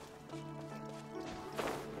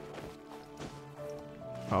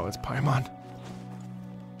 Oh, it's Paimon.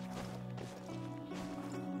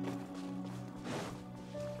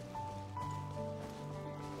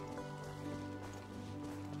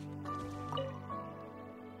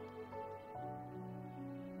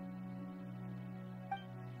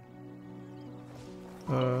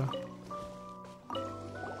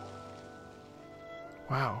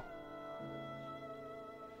 Wow.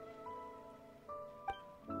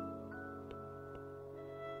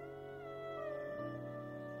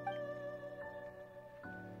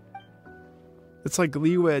 It's like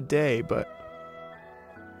Liyue Day, but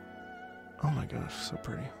oh my gosh, so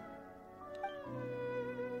pretty.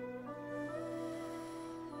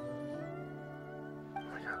 Oh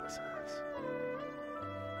my god, listen to this.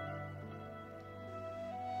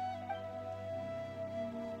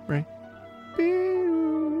 Right?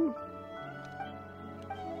 Pew.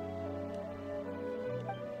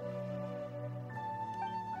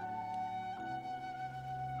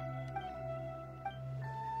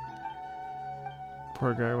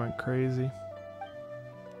 Poor guy went crazy.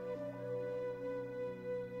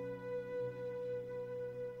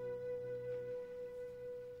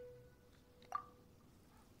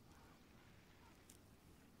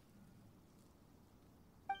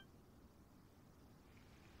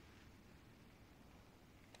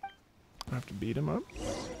 I have to beat him up.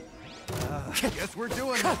 Guess we're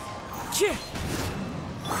doing it.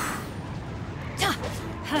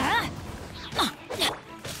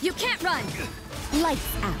 You can't run!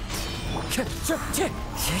 Lights out.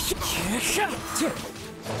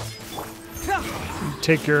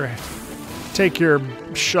 Take your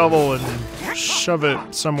shovel and shove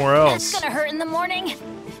it somewhere else. That's gonna hurt in the morning.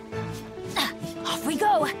 Off we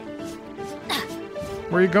go.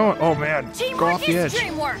 Where are you going? Oh man, go off the edge.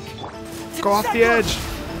 Go off the edge.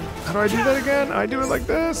 How do I do that again? I do it like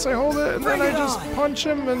this. I hold it and then I just punch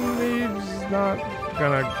him and he's not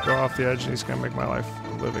gonna go off the edge and he's gonna make my life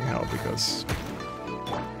a living hell because,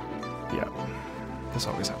 yeah, this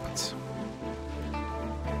always happens.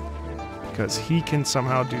 Because he can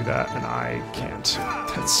somehow do that and I can't.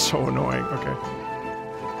 That's so annoying. Okay.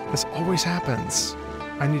 This always happens.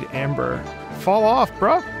 I need Amber. Fall off,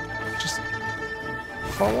 bro. Just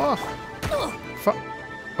fall off.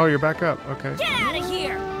 Oh, you're back up. Okay. Get out of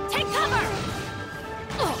here! Take cover!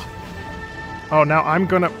 Oh, now I'm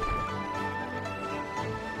gonna...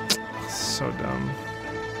 So dumb.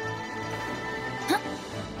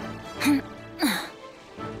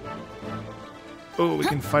 Oh, we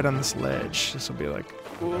can fight on this ledge. This will be like...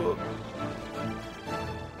 Whoa.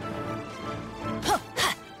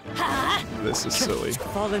 This is silly.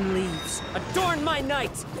 Fallen leaves, adorn my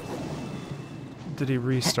night! Did he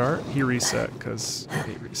restart? He reset, because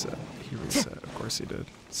he reset. He reset. Of course he did.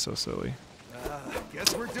 So silly.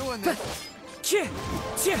 Guess we're doing this. Yeah,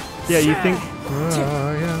 you think...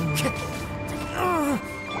 yeah.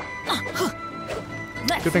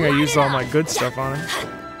 Good thing I used all my good stuff on him.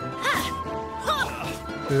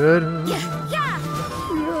 Good.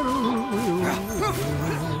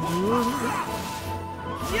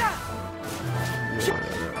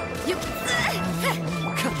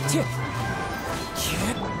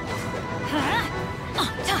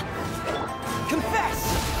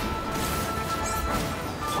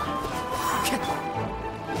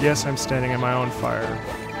 Yes, I'm standing in my own fire.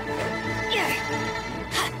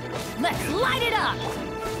 Let's light it up!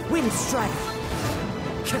 Wind strike.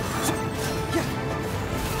 Truth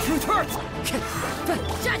hurts.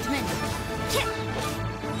 Judgment!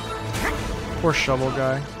 Poor shovel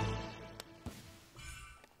guy.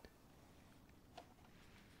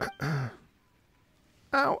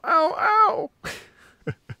 Ow, ow, ow!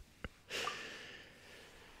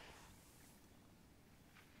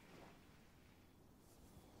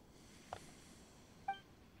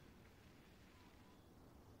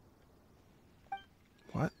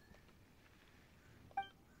 What?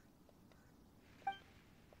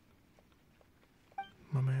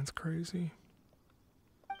 My man's crazy.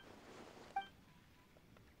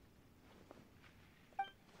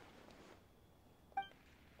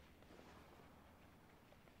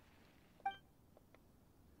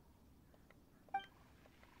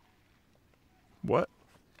 What?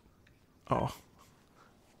 Oh.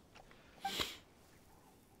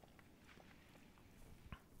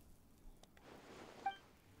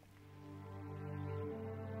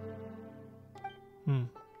 Hmm.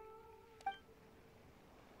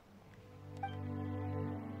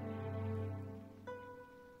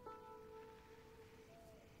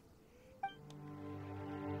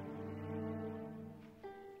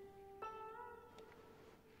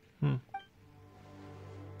 Hmm.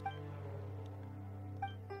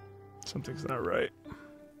 Something's not right.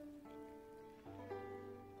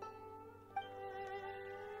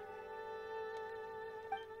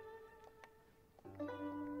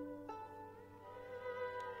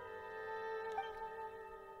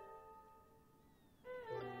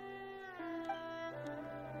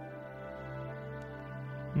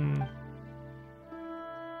 Hmm.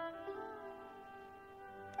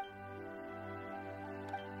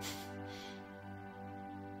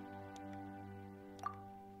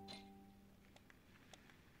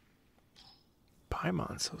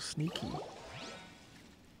 Paimon's so sneaky.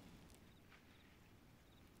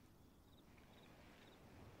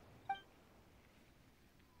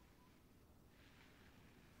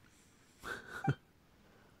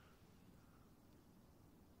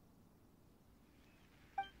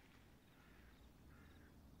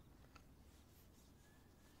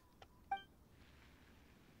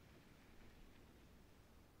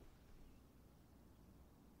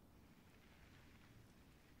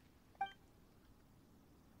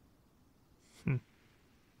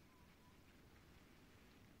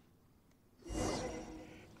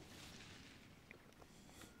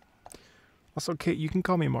 Also, Kate, you can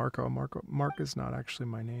call me Marco. Mark is not actually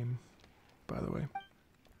my name, by the way.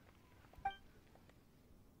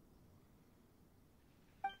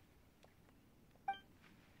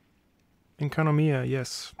 Enkanomiya,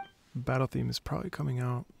 yes. Battle theme is probably coming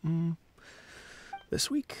out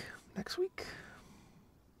this week, next week.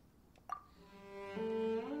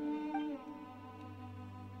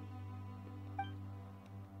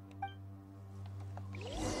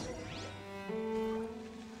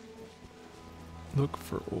 Look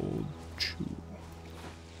for old Chu.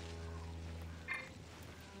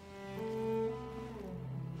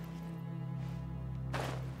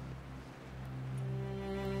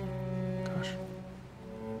 Gosh.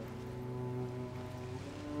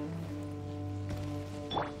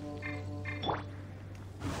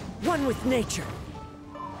 One with nature.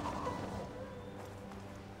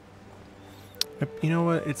 You know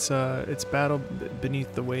what? It's Battle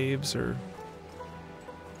Beneath the Waves, or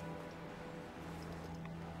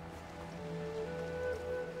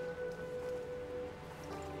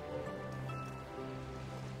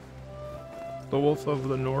The Wolf of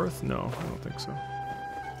the North? No, I don't think so.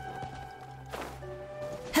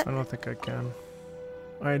 I don't think I can.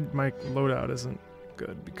 My loadout isn't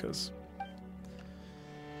good because...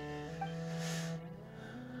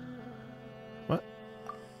 What?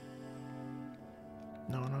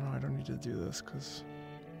 No, I don't need to do this because...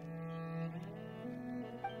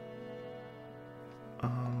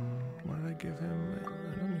 What did I give him?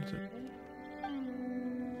 I don't need to...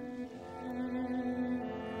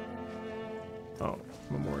 Oh,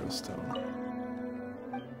 Memorial Stone.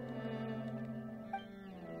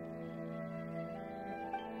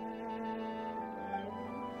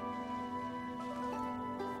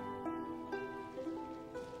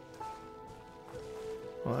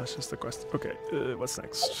 Well, that's just the quest. Okay, what's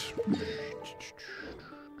next?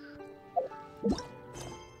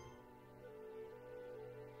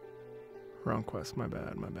 Wrong quest. My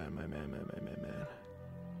bad. My bad. My man.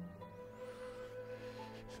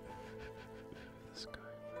 This guy.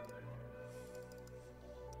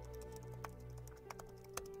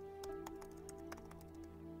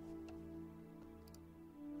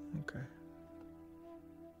 Okay.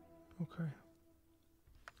 Okay.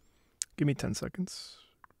 Give me 10 seconds.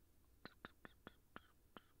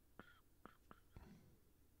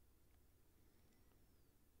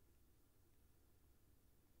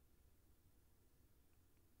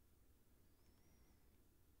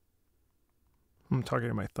 I'm talking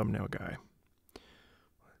to my thumbnail guy.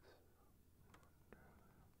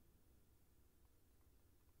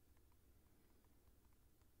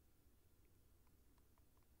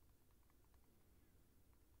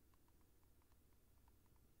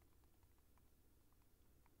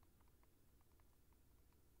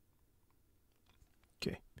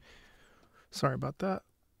 Okay. Sorry about that.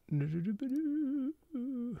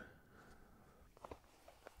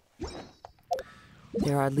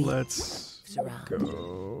 There are leaves Let's around. go.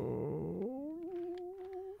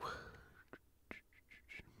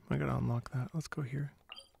 I gotta unlock that. Let's go here.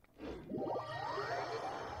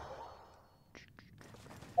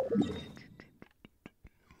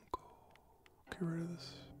 Get rid of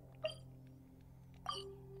this.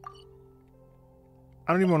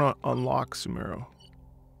 I don't even want to unlock Sumeru.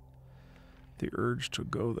 The urge to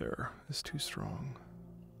go there is too strong.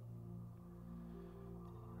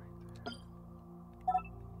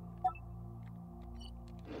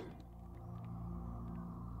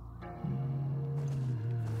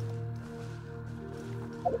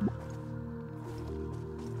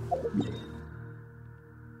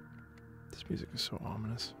 This music is so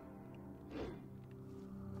ominous.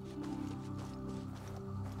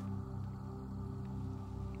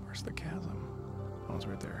 Where's the chasm? Oh, it's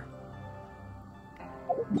right there.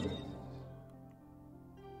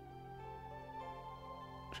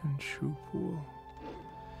 Genshin pool.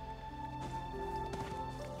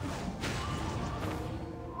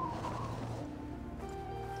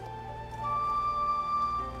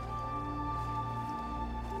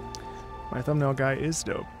 My thumbnail guy is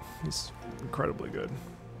dope. He's incredibly good.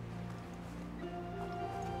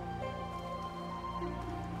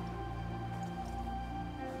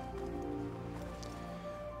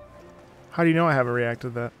 How do you know I haven't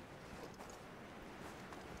reacted to that?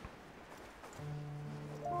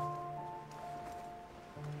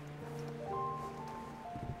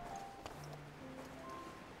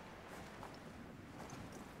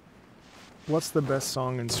 What's the best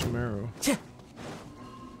song in Sumeru?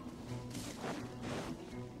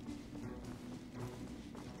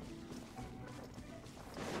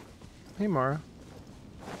 Hey, Mara.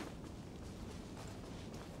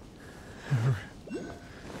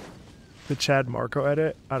 The Chad Marco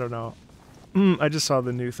edit? I don't know. I just saw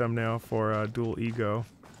the new thumbnail for Dual Ego.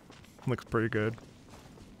 Looks pretty good.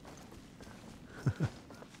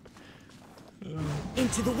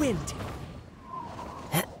 Into the wind.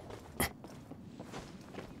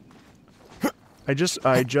 I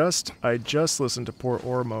just listened to Port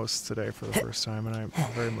Ormos today for the first time, and I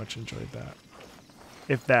very much enjoyed that.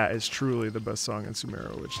 If that is truly the best song in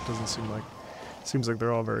Sumeru, which doesn't seem like, seems like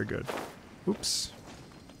they're all very good. Oops.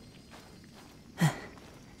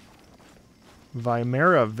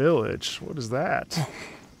 Vimera Village. What is that?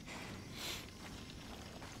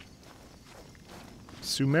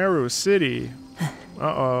 Sumeru City.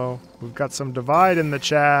 Uh-oh. We've got some divide in the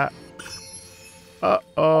chat.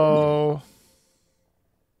 Uh-oh.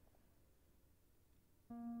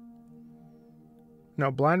 No,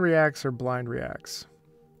 blind reacts are blind reacts.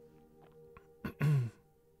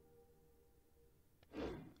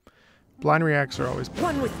 Blind reacts are always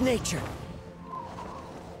blind. One with nature.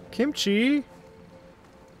 Kimchi,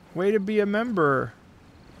 way to be a member.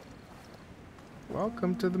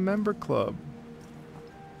 Welcome to the member club.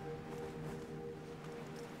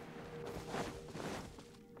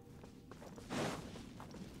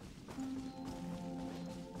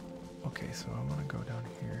 Okay, so I'm gonna go down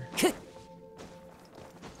here.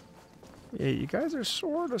 Yeah, you guys are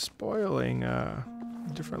sort of spoiling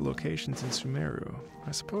different locations in Sumeru.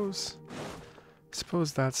 I suppose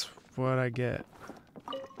that's what I get.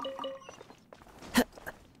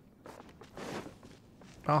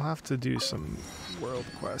 I'll have to do some world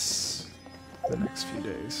quests the next few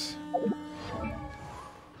days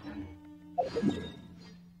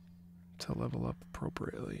to level up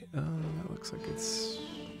appropriately. That looks like it's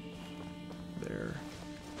there.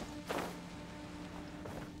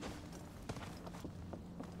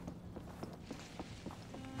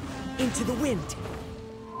 into the wind.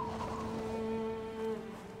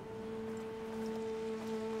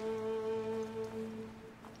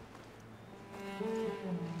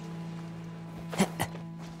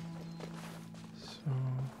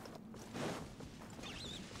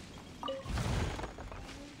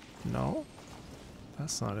 No,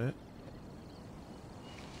 that's not it.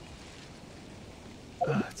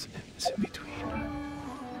 It's in between.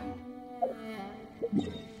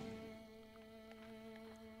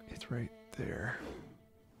 It's right there.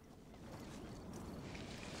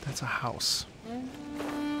 That's a house.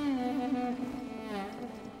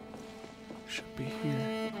 Should be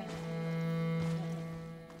here.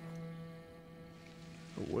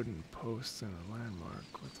 A wooden post and a landmark.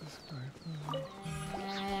 What's this guy?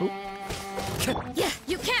 Oh. Yeah,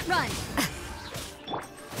 you can't run!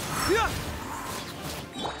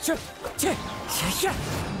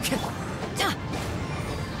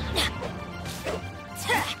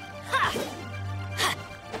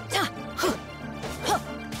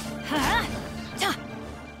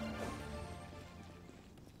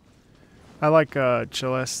 I like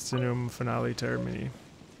Celestinum Finale Termini.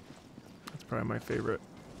 That's probably my favorite.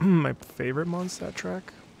 My favorite Mondstadt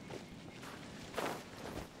track.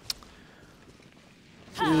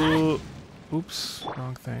 Oops,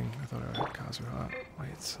 wrong thing. I thought I had Kazuha.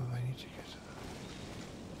 Wait, so I need to get to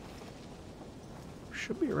the...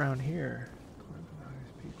 Should be around here.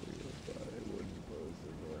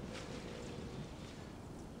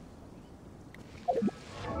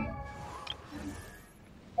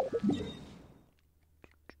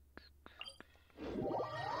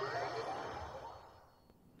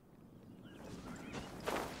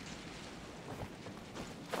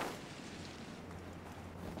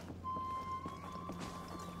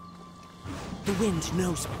 The wind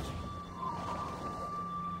knows me.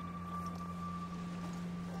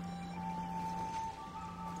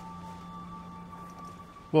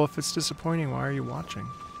 Well, if it's disappointing, why are you watching?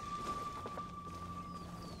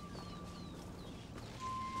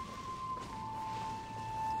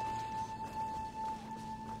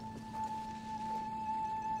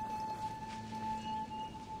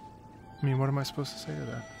 I mean, what am I supposed to say to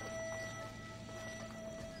that?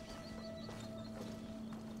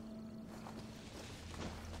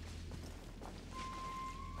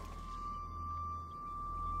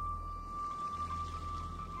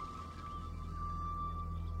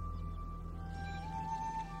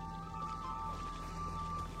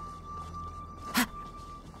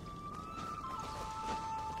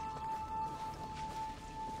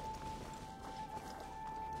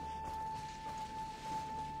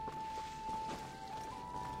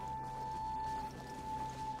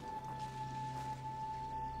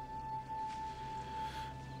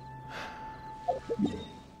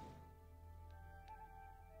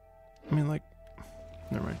 I mean, like,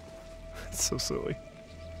 never mind. It's so silly.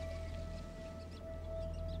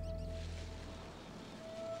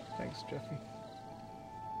 Thanks, Jeffy.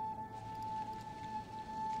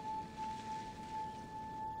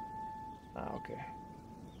 Ah, okay.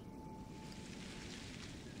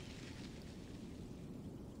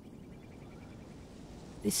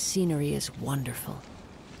 This scenery is wonderful.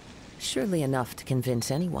 Surely enough to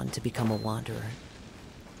convince anyone to become a wanderer.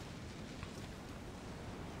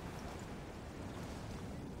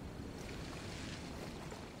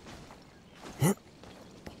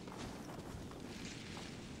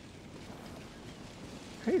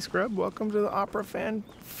 Hey, Scrub, welcome to the opera fan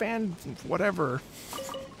whatever.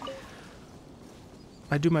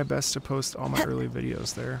 I do my best to post all my early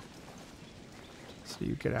videos there, so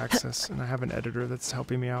you get access, and I have an editor that's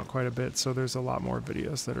helping me out quite a bit, so there's a lot more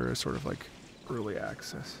videos that are sort of like early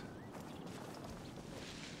access.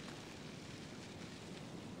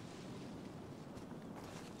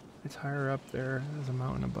 It's higher up there. There's a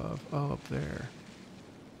mountain above. Oh, up there.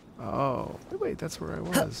 Oh, wait, that's where I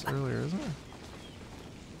was earlier, isn't it?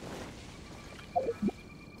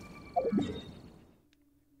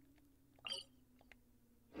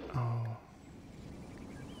 Oh.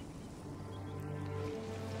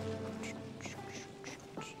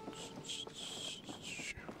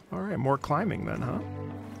 All right, more climbing then, huh?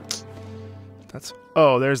 That's...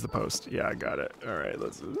 Oh, there's the post. Yeah, I got it. All right,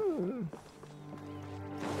 let's...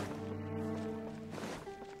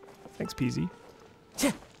 Thanks, Peasy.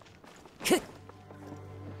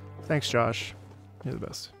 Thanks, Josh. You're the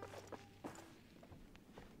best.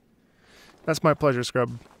 That's my pleasure,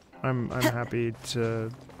 Scrub. I'm happy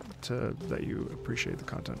to that you appreciate the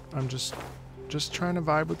content. I'm just trying to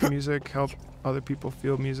vibe with the music, help other people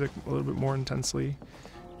feel music a little bit more intensely,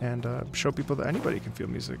 and show people that anybody can feel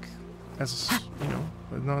music, as you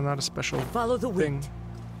know, not a special Follow the thing. wind.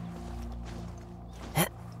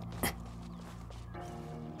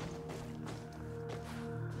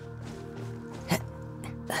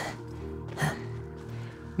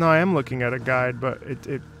 No, I am looking at a guide, but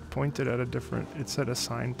it pointed at a different... It said a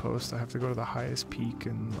signpost. I have to go to the highest peak,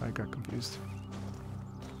 and I got confused.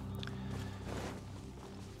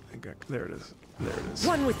 There it is. There it is.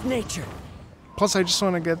 One with nature. Plus, I just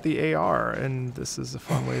want to get the AR, and this is a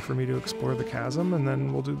fun way for me to explore the chasm, and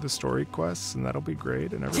then we'll do the story quests, and that'll be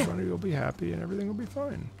great, and everybody will be happy, and everything will be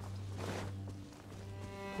fine.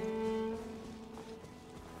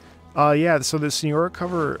 Yeah, so the Senora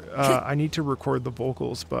cover, I need to record the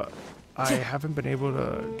vocals, but I haven't been able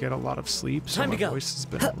to get a lot of sleep, so my voice has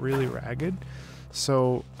been really ragged.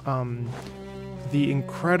 So, the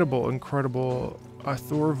incredible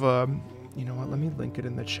Athorva, you know what, let me link it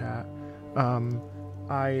in the chat.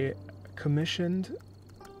 I commissioned,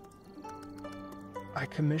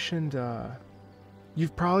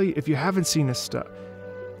 you've probably, if you haven't seen his stuff,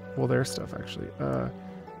 well, their stuff actually,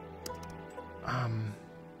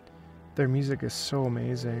 their music is so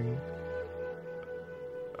amazing.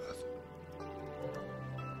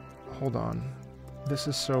 Hold on. This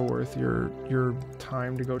is so worth your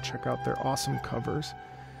time to go check out their awesome covers.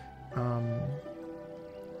 I'm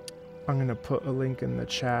going to put a link in the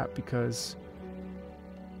chat because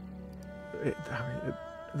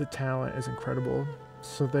the talent is incredible.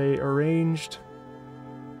 So they arranged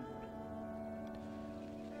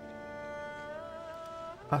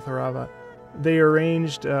Atharava. They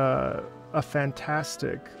arranged a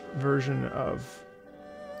fantastic version of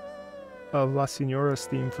La Signora's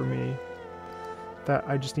theme for me that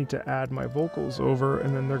I just need to add my vocals over,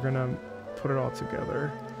 and then they're gonna put it all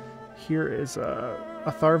together. Here is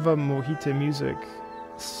Atharva Mohite Music,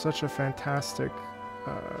 such a fantastic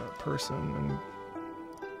person, and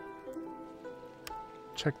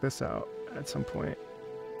check this out at some point.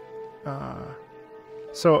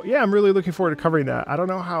 So yeah, I'm really looking forward to covering that. I don't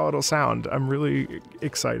know how it'll sound. I'm really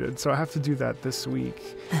excited. So I have to do that this week.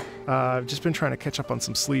 I've just been trying to catch up on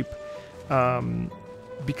some sleep.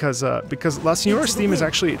 Because La Signora's theme is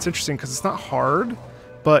actually, it's interesting because it's not hard,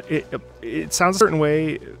 but it sounds a certain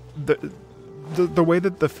way. The way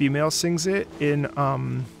that the female sings it in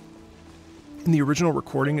the original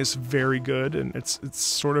recording is very good, and it's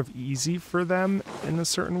sort of easy for them in a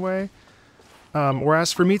certain way.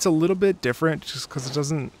 Whereas for me, it's a little bit different just because it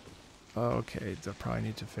doesn't... Oh, okay, I probably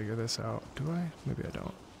need to figure this out. Do I? Maybe I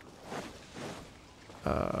don't.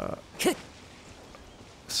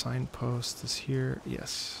 Signpost is here.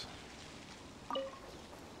 Yes.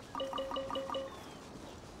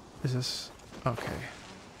 Is this... Okay.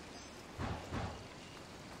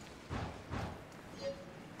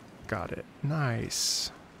 Got it.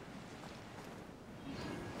 Nice.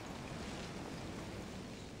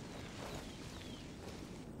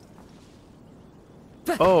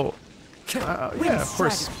 Oh, yeah, of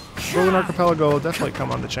course. Rolling Archipelago will definitely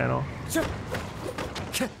come on the channel.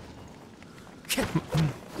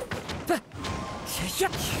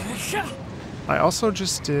 I also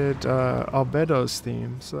just did Albedo's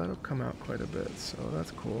theme, so that'll come out quite a bit, so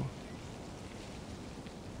that's cool.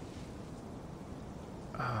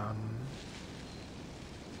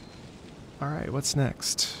 Alright, what's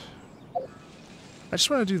next? I just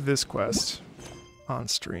want to do this quest on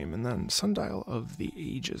stream, and then Sundial of the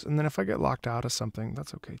Ages, and then if I get locked out of something,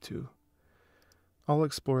 that's okay too. I'll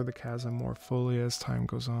explore the chasm more fully as time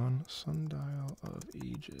goes on. Sundial of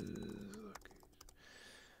Ages.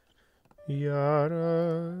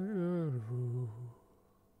 Yada.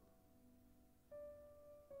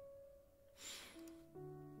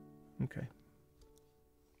 Okay.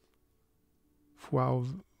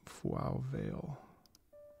 Vale.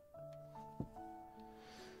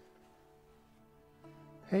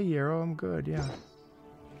 Hey, Yarrow, I'm good, yeah.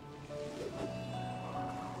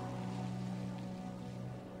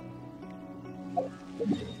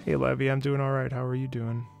 Hey, Levy, I'm doing alright. How are you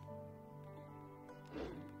doing?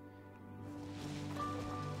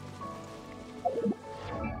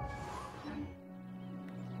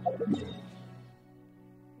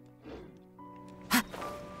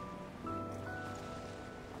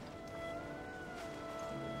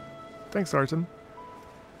 Thanks, Artem.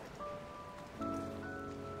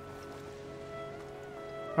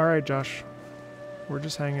 Alright, Josh. We're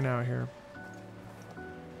just hanging out here.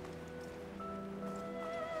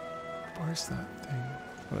 Where's that thing?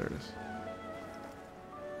 Oh, there it is.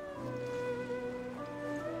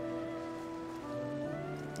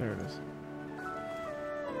 There it is.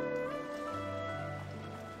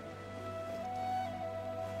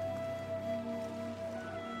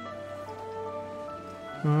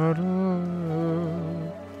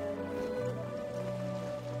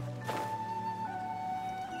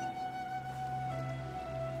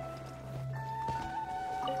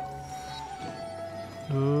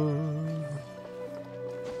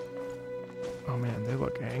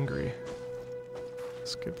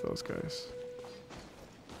 skip those guys.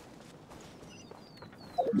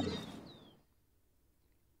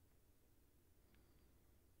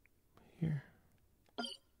 Here.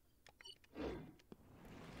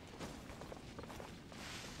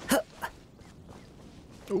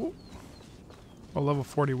 Ooh. Oh, level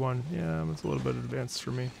 41. Yeah, that's a little bit advanced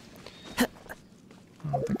for me. I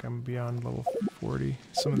don't think I'm beyond level 40.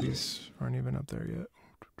 Some of these aren't even up there yet.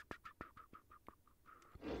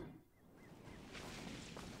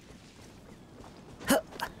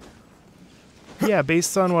 Yeah,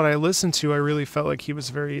 based on what I listened to, I really felt like he was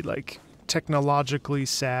very, like, technologically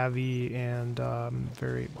savvy and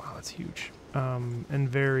very, wow, that's huge, and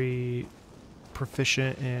very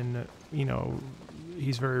proficient in, you know,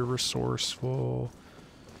 he's very resourceful,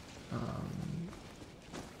 you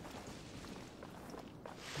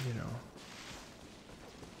know.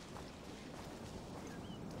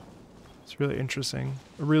 It's really interesting.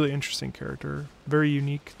 A really interesting character. Very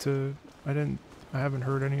unique to, I haven't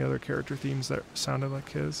heard any other character themes that sounded like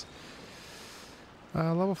his.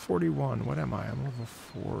 Level 41. What am I? I'm level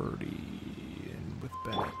 40 and with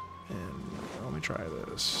Bennett. And let me try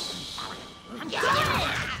this.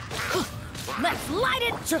 Let's light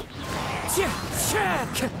it!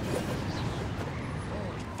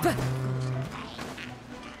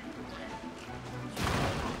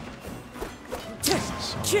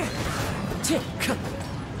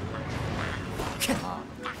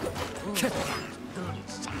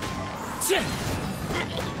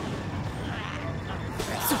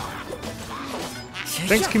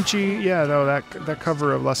 Thanks, Kimchi. Yeah, no, that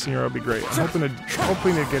cover of Less Than Hero will be great. I'm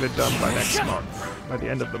hoping to get it done by next month, by the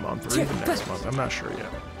end of the month, or even next month. I'm not sure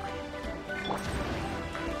yet.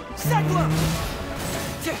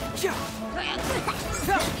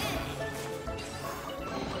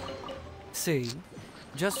 See,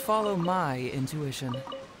 just follow my intuition.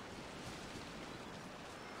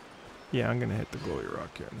 Yeah, I'm gonna hit the glowy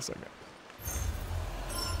rock here in a second.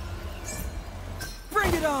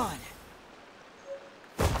 Bring it on!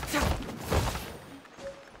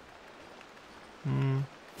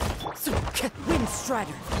 Wind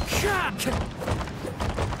Strider.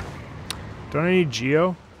 Don't I need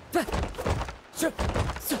Geo?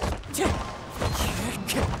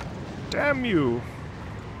 Damn you!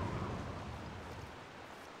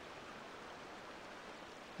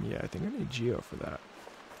 Yeah, I think I need Geo for that.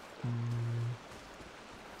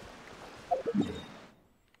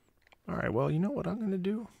 Alright, well, you know what I'm gonna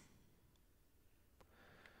do?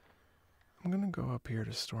 I'm gonna go up here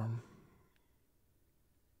to Storm.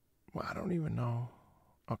 Well, I don't even know.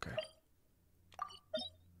 Okay.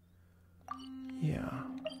 Yeah.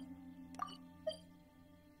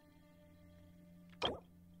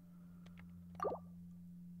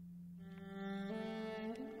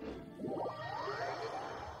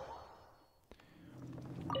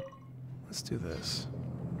 Let's do this.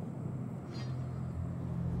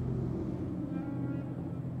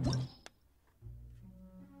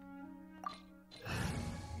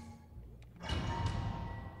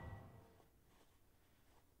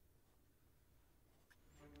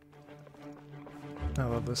 I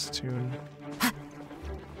love this tune.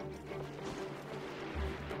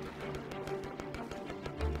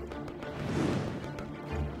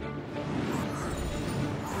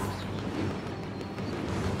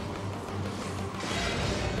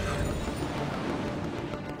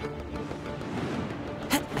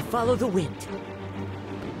 I follow the wind.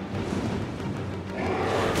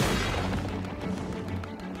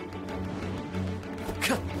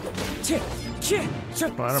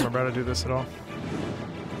 Well, I don't remember how to do this at all.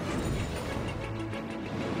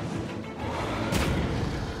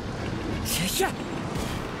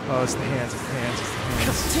 Oh, it's the hands, it's the hands, it's the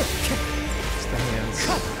hands. It's the hands.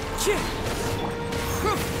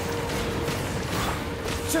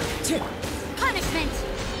 Punishment!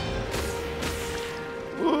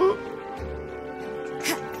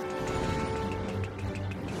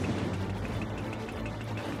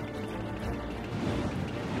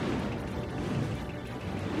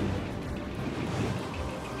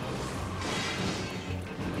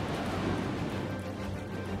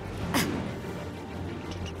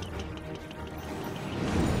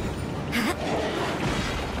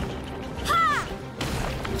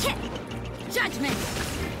 Judgment!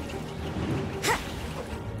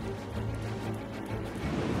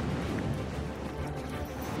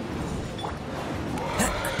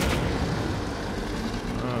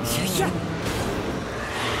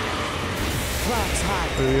 Clouds high.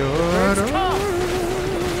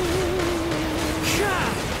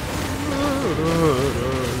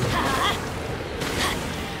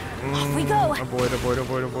 Off we go! Avoid.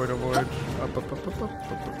 Up.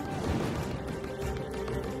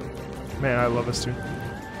 Man, I love this tune.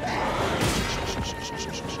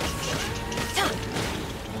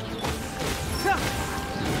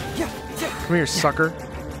 Come here, sucker.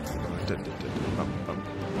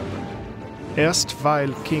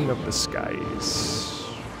 Erstwhile King of the Skies.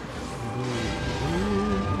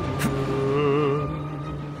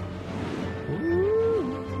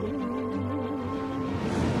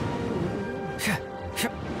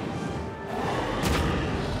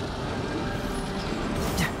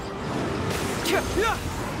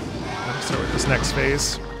 Let's start with this next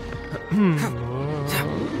phase.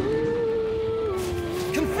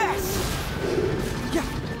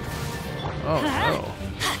 Oh no.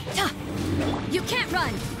 You can't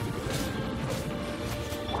run!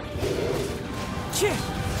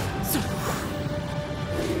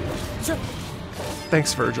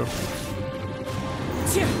 Thanks, Virgil.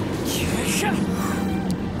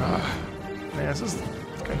 Man, this is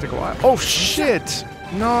gonna take a while. Oh shit!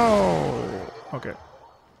 No! Okay.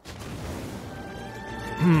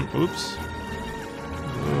 Oops.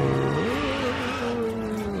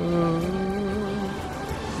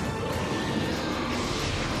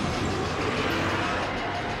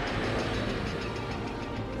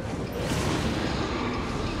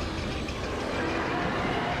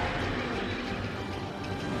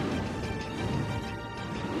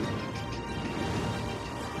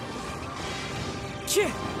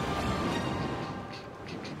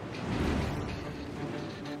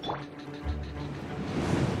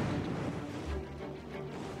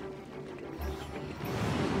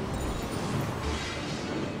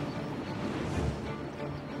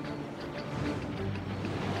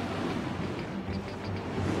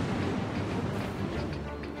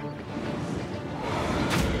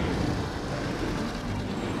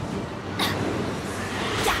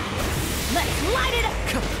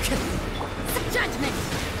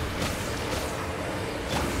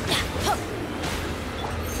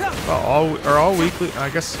 Are all weekly? I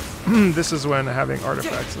guess this is when having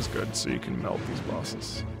artifacts is good, so you can melt these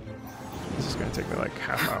bosses. This is gonna take me like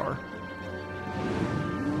half hour.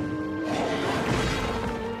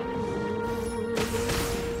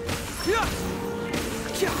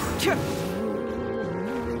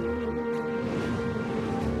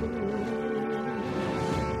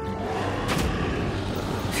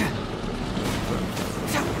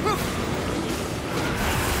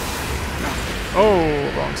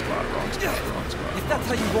 Oh, wrong spot, wrong spot, wrong spot. If that's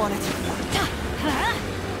how you want it.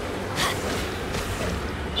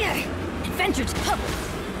 Adventure to hope.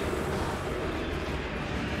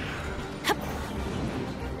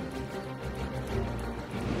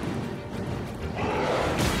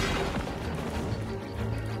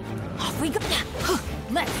 Off we go.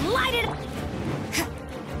 Let's light it up.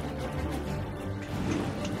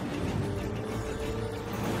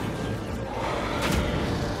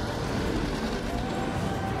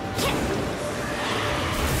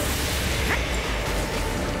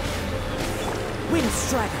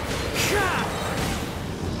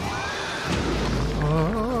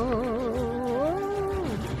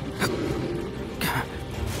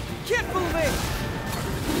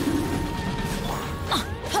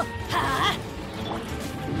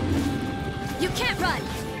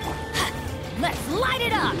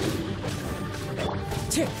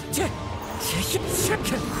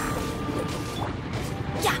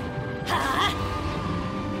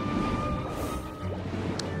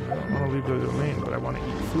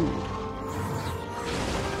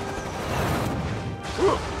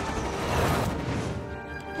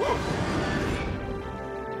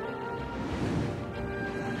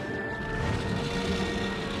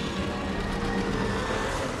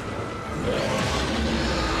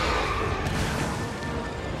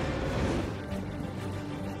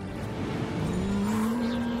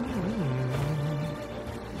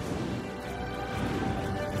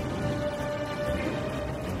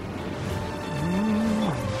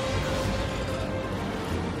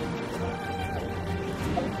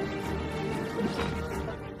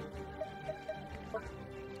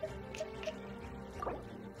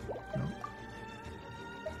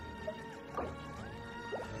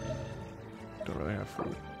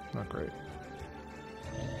 Not great.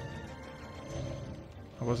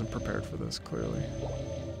 I wasn't prepared for this, clearly.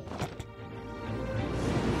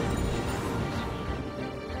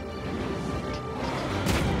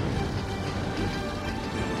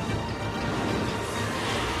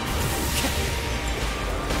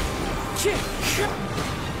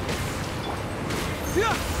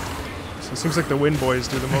 So it seems like the Wind Boys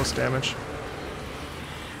do the most damage.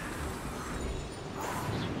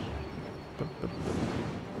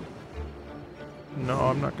 No,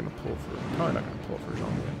 I'm not gonna pull for. Probably not gonna pull for Jean.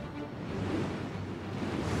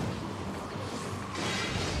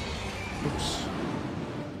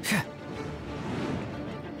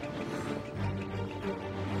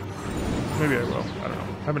 Maybe I will. I don't know.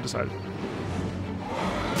 Haven't decided.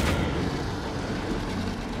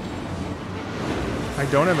 I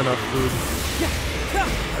don't have enough food.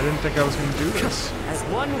 I didn't think I was going to do this. As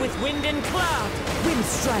one with wind and cloud. Wind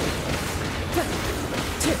strike.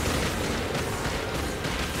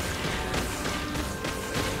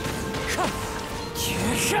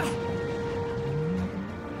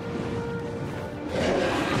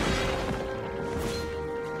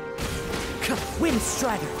 Wind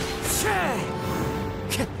strider.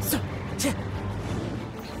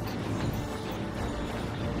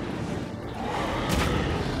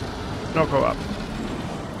 No, go up.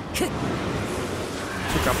 Pick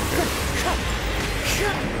up a bit.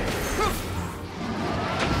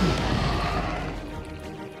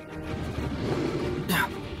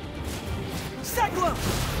 Cyclone!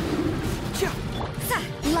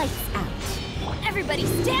 Lights out. Everybody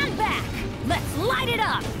stand back. Let's light it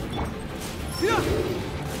up.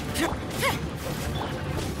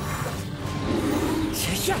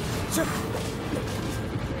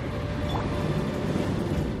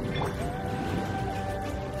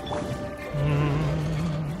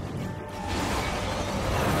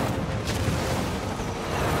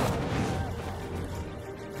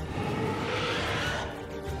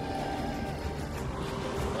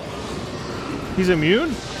 He's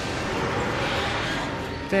immune?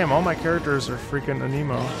 Damn, all my characters are freaking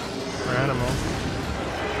Anemo. Or Animo.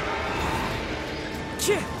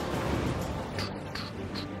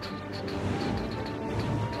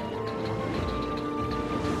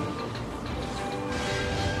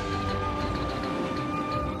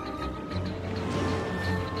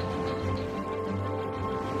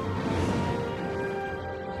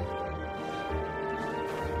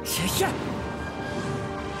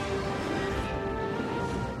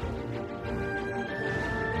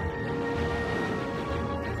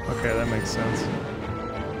 Okay, that makes sense.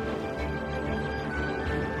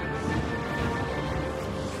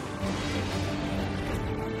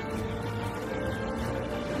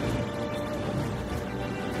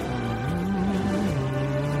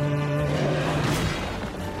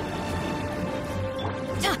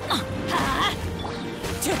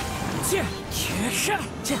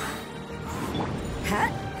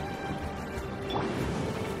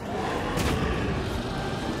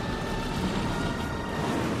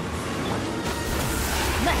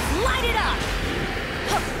 Let's light it up!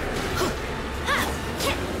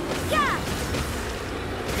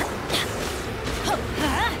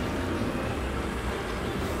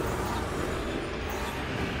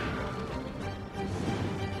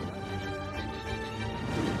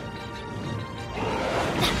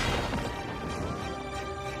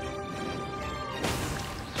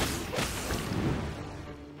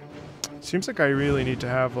 Seems like I really need to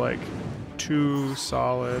have like two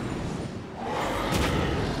solid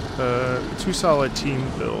team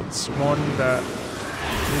builds. One that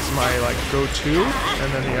is my like go-to,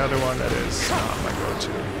 and then the other one that is not my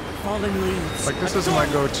go-to. Fallen leaves. Like this isn't my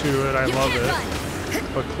go-to and I love it,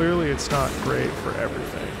 but clearly it's not great for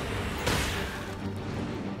everything.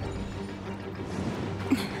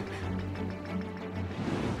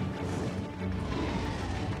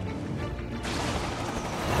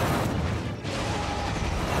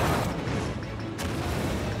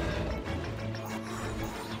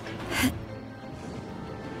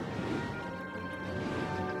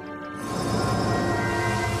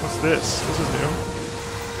 This is new.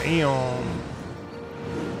 Damn.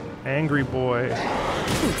 Angry boy.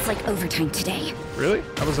 Looks like overtime today. Really?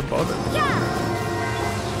 I was above it. Yeah.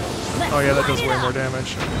 Oh yeah, that does way more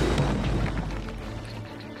damage.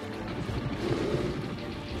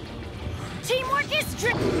 Teamwork is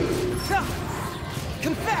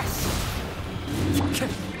Confess.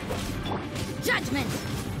 Judgment.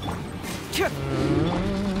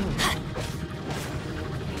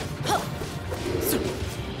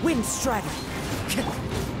 Wind strider.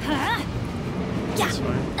 That's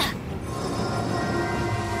fine.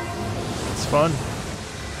 It's fun.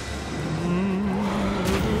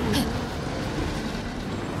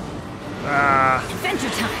 Ah. Adventure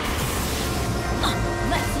time.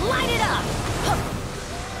 Let's light it up.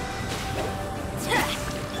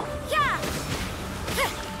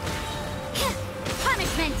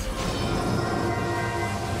 Punishment.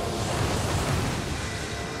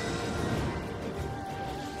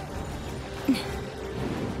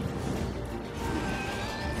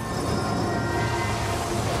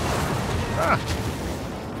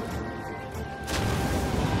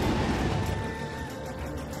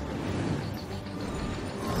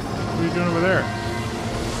 What are you doing over there?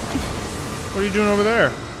 What are you doing over there?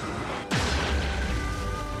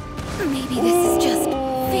 Maybe this is just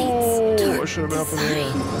fate's dark I should have been up in the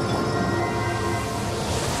air.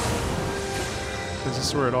 Is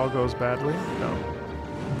this where it all goes badly? No.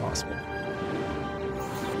 Impossible.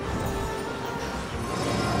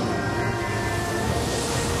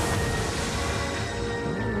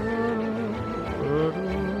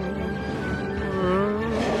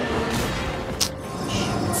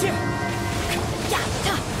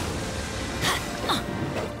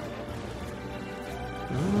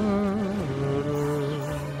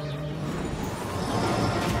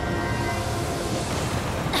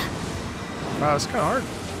 Wow, it's kind of hard.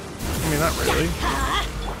 I mean, not really.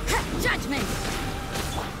 Judgment.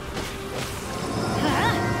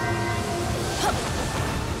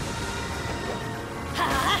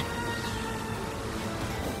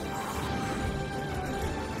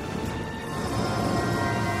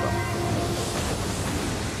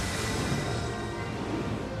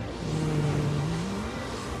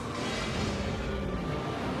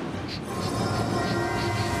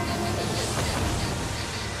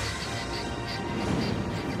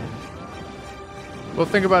 Well,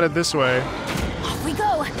 think about it this way. Off we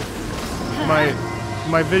go.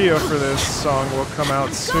 My video for this song will come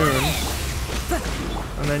out soon,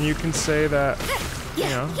 and then you can say that, you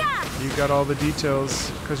know, you got all the details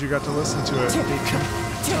because you got to listen to it 18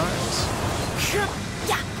 times.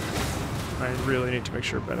 I really need to make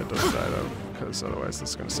sure Bennett doesn't die though, because otherwise this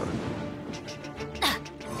is gonna suck.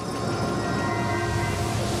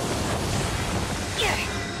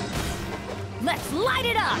 Let's light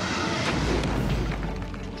it up.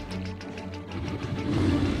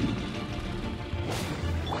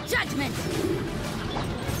 Judgment!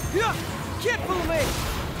 Yeah, can't fool me!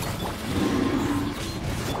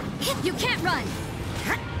 You can't run!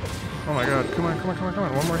 Oh my god, come on, come on, come on, come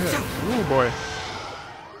on, one more hit. Ooh boy.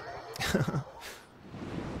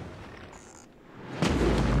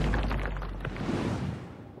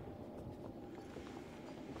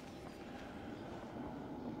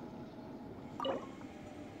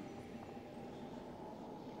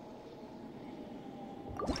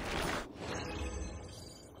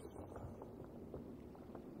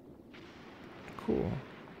 Cool.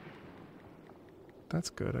 That's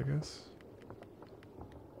good, I guess.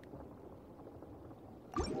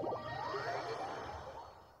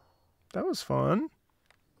 That was fun.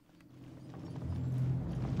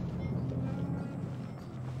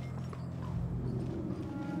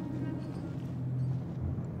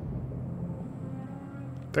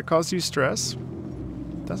 That caused you stress?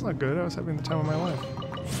 That's not good. I was having the time of my life.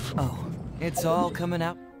 Oh, it's all coming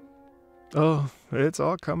out. Oh, it's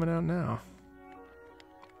all coming out now.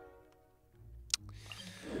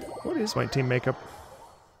 What is my team makeup?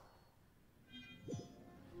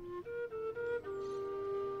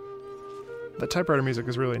 The typewriter music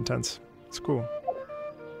is really intense. It's cool.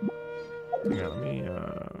 Hang on, let me,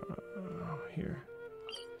 here.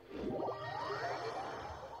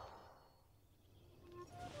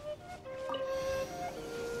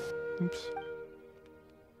 Oops.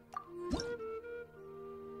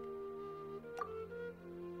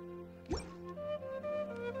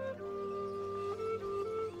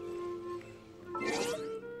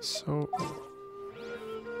 So...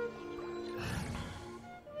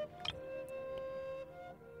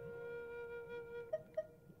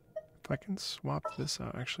 if I can swap this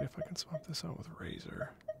out, actually, if I can swap this out with Razor.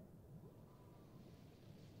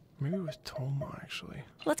 Maybe with Toma, actually.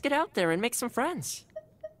 Let's get out there and make some friends.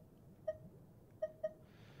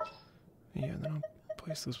 Yeah, then I'll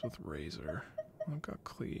place this with Razor. I've got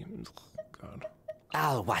Klee. God.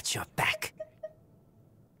 I'll watch your back.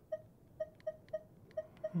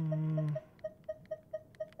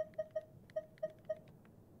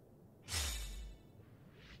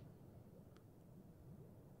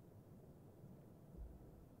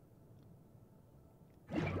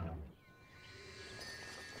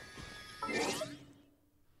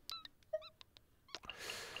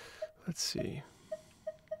 Let's see.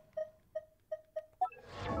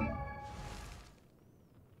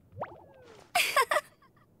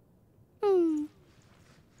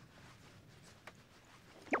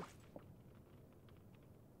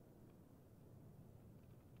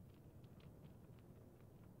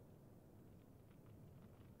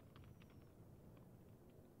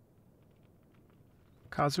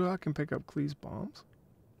 Kazuha can pick up Klee's bombs?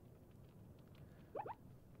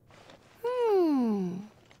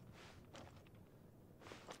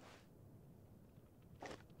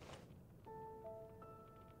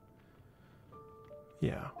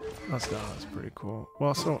 Yeah, that's pretty cool.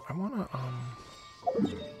 Well, so I wanna,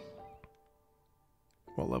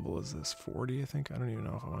 what level is this? 40, I think? I don't even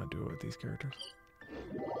know if I want to do it with these characters.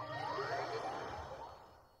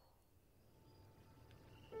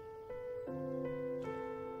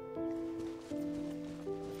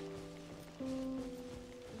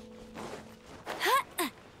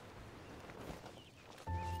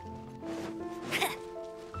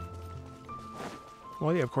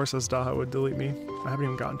 Well, yeah, of course Azdaha would delete me. I haven't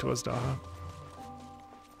even gotten to Azdaha.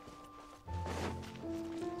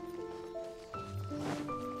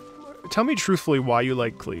 Tell me truthfully why you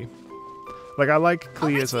like Klee. Like, I like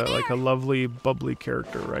Klee as a like a lovely, bubbly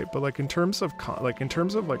character, right? But like in terms of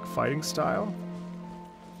fighting style,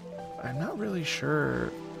 I'm not really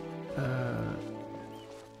sure. I'm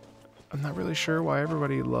not really sure why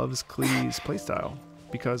everybody loves Klee's playstyle,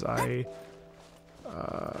 because I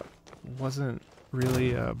wasn't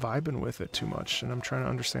really vibing with it too much, and I'm trying to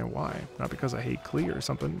understand why. Not because I hate Klee or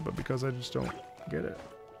something, but because I just don't get it.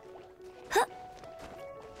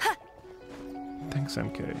 Thanks,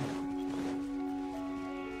 MK.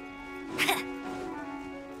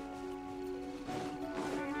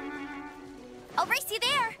 I'll race you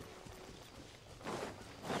there.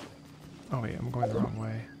 Oh wait, I'm going the wrong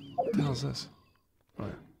way. What the hell is this? Oh,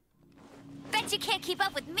 yeah. Bet you can't keep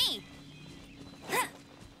up with me.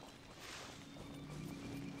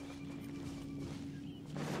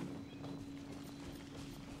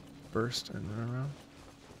 Burst and run around.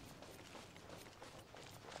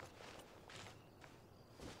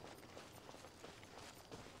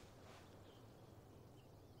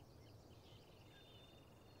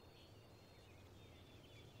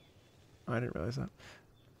 I didn't realize that.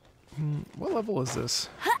 What level is this?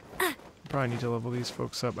 Probably need to level these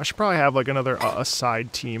folks up. I should probably have like another a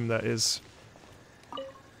side team that is.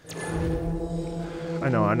 I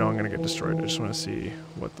know I'm gonna get destroyed. I just want to see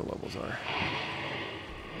what the levels are.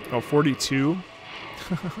 Oh, 42.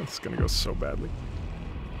 It's gonna go so badly.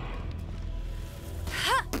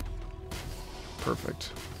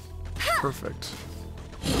 Perfect. Perfect.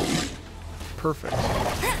 Perfect.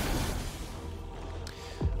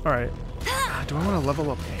 All right. Do I want to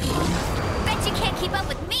level up Amber? Bet you can't keep up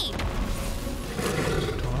with me.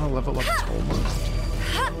 Do I want to level up Toma?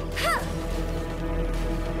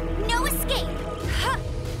 No escape.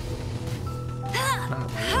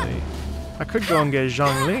 Not really. I could go and get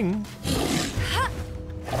Zhongling.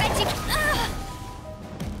 Bet you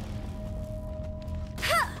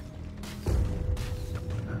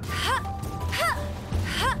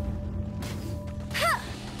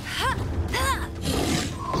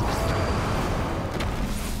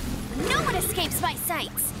no one escapes my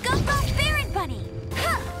sights. Go, go, Baron Bunny.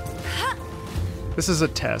 This is a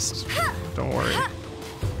test. Don't worry.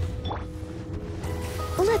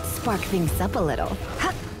 Let's spark things up a little.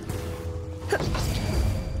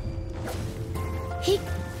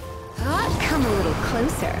 Come a little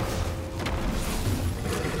closer.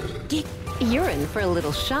 You're in for a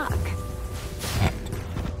little shock.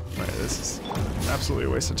 Alright, this is absolutely a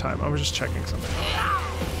waste of time. I was just checking something.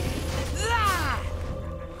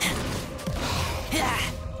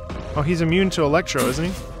 Oh, he's immune to Electro, isn't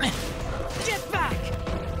he? Get back!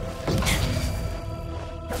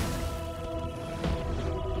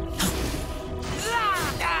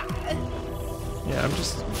 Yeah, I'm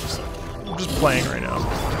just playing right now.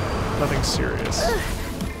 Nothing serious.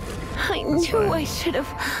 I knew I should have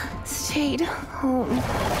stayed home.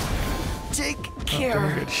 Take Oh, care.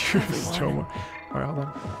 don't get here, Toma. Alright, hold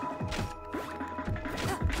on.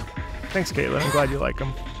 Thanks, Caitlin. I'm glad you like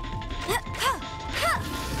him.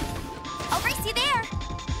 I'll race you there.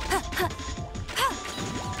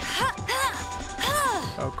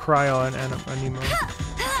 Oh, Cryon and Anemo.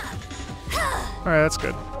 Alright, that's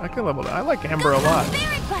good. I can level that. I like Amber a lot.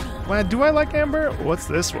 Wow, do I like Amber? What's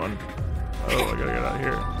this one? Oh, I gotta get out of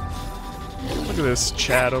here. Look at this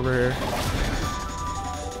Chad over here.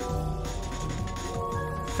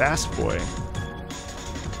 Fast boy.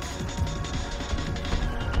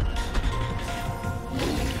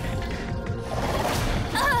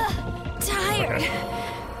 Tired. Okay.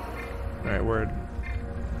 Alright, word.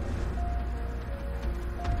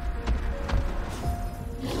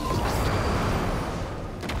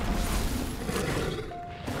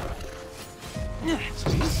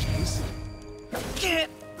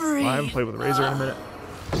 Can't breathe. Well, I haven't played with Razor in a minute.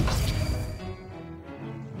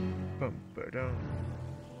 Bum, ba-dum.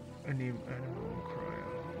 Animal cryo.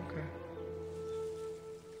 Okay.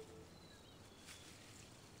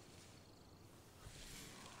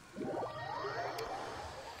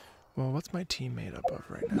 Well, what's my team made up of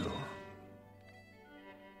right now?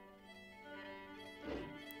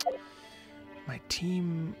 My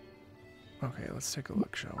team... Okay, let's take a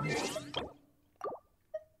look, shall we?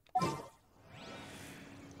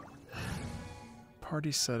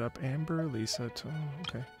 Party setup, Amber, Lisa,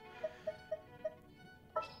 okay.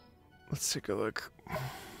 Let's take a look.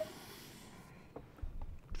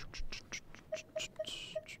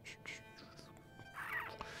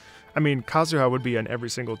 I mean, Kazuha would be on every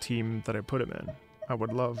single team that I put him in. I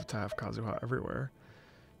would love to have Kazuha everywhere.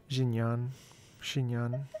 Jinyan.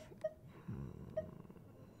 Xinyan.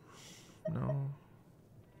 No.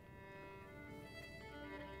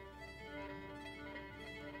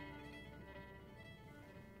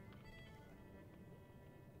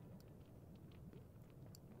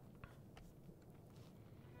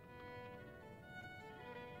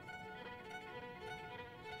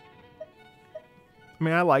 I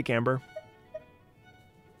mean, I like Amber.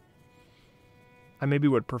 I maybe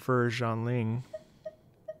would prefer Zhang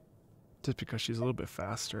just because she's a little bit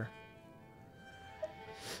faster.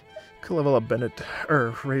 Could level up Bennett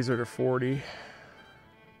or Razor to 40.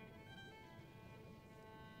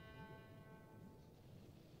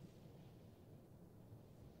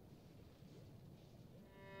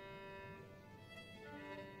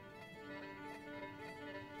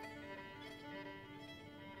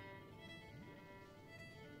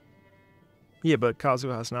 Yeah, but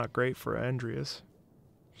Kazuha's not great for Andreas.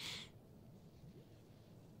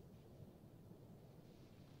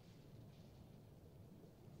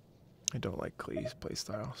 I don't like Klee's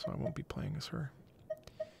playstyle, so I won't be playing as her.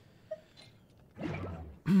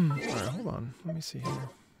 Alright, hold on. Let me see here.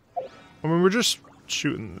 I mean, we're just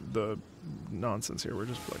shooting the nonsense here. We're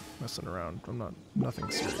just like messing around.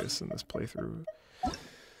 Nothing serious in this playthrough.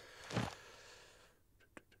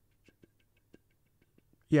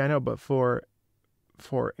 Yeah, I know, but for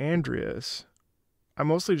Andreas, I'm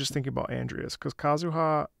mostly just thinking about Andreas, because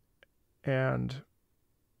Kazuha and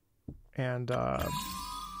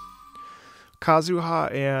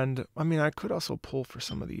I mean, I could also pull for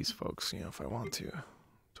some of these folks, if I want to.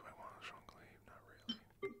 Do I want Zhongli? Not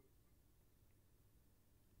really.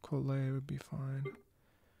 Colette would be fine.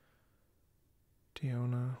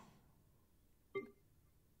 Diona.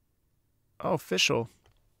 Oh, official.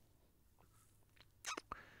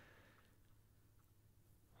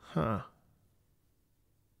 Huh.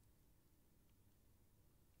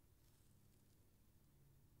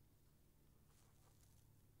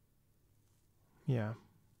 Yeah,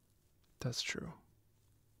 that's true.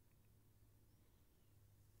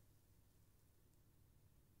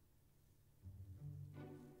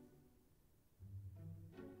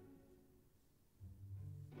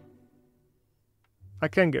 I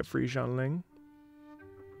can get free Zhanling.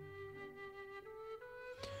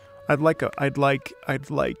 I'd like a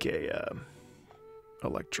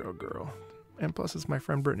Electro girl, and plus it's my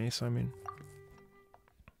friend Brittany, so I mean.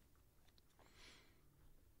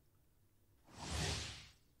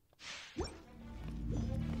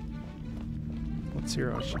 Let's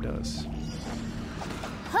hear how she does.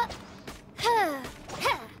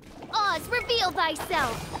 Oz, reveal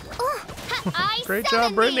thyself. Great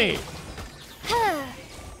job, Brittany.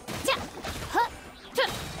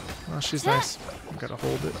 Oh, she's nice. I gotta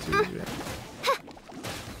hold it too. Yeah.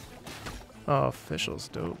 Oh, official's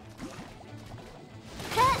dope.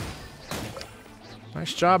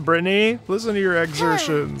 Nice job, Brittany. Listen to your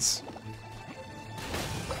exertions.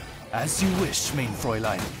 As you wish, mein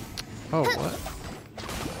Fräulein. Oh, what?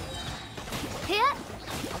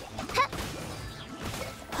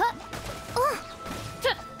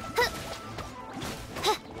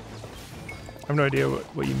 I have no idea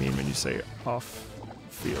what you mean when you say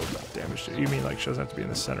off-field damage. You mean like she doesn't have to be in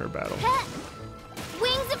the center of battle?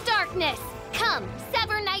 Wings of darkness, come,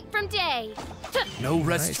 sever night from day. No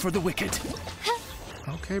rest for the wicked.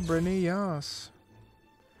 Okay, Brittany, yes.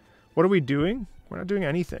 What are we doing? We're not doing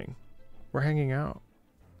anything. We're hanging out.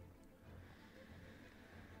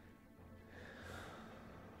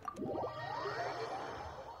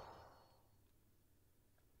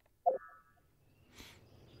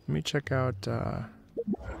 Let me check out,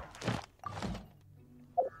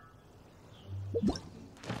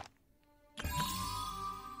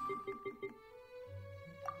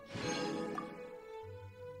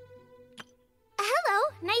 Hello,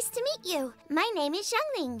 nice to meet you. My name is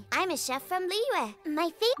Zhangling. I'm a chef from Liyue.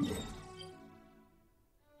 My favorite.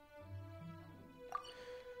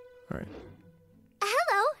 all right.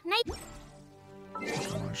 Hello, nice.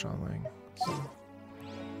 Come on, Zhangling. So.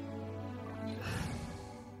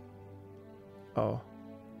 Oh.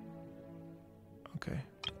 Okay.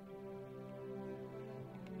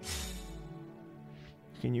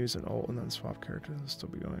 You can use an ult and then swap characters and still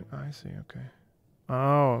be going. I see, okay.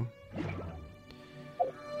 Oh.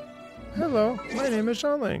 Hello, my name is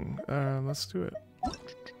Zhangling. Let's do it.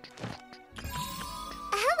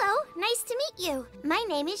 Hello, nice to meet you. My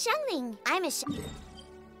name is Zhangling. I'm a chef.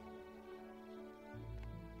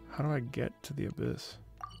 How do I get to the abyss?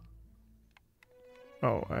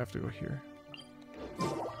 Oh, I have to go here.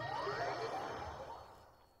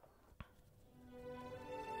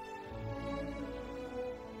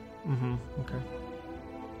 Mm-hmm, okay.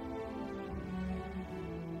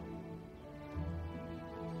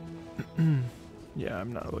 Yeah,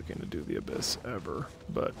 I'm not looking to do the Abyss ever,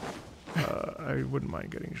 but I wouldn't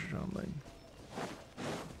mind getting Xiangling.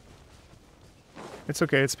 It's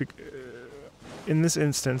okay. It's in this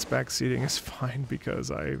instance, backseating is fine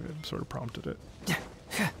because I sort of prompted it.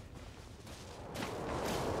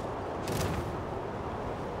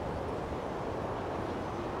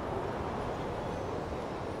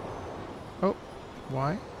 Oh,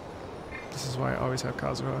 why? This is why I always have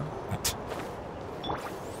Kazuha.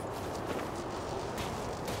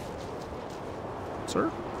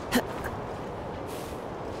 Sir?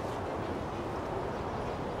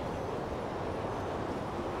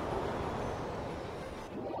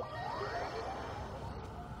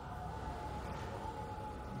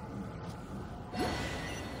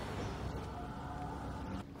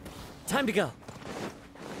 Time to go.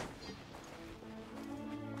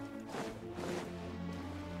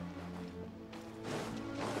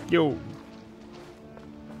 Yo.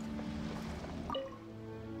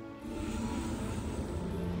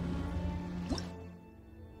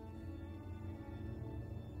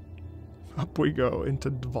 Up we go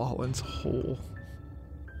into Dvalin's hole.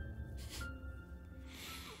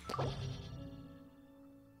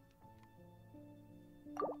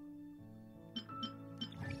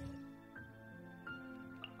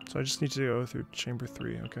 So I just need to go through chamber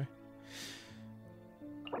 3, okay?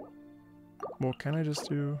 Well, can I just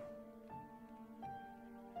do...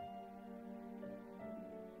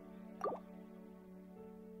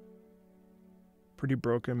 Pretty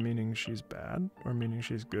broken meaning she's bad, or meaning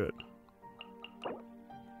she's good?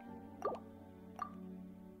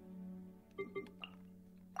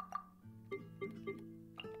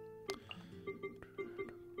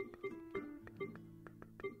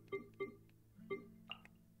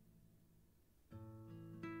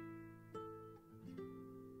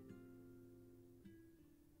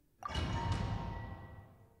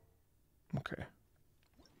 Okay.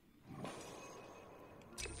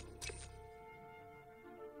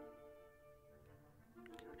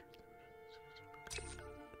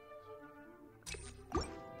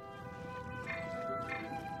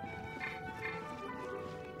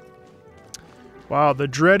 Wow, the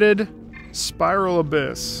dreaded Spiral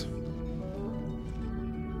Abyss.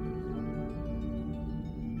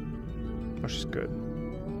 Oh, she's good.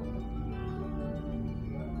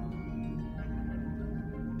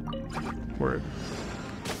 Word.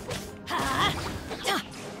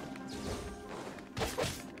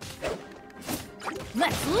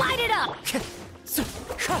 Let's light it up!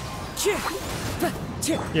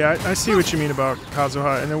 Yeah, I see what you mean about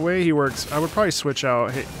Kazuha, and the way he works, I would probably switch out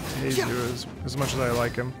Heizu as much as I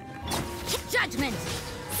like him. Judgment!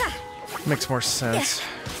 Makes more sense.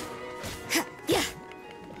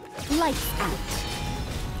 Lights out.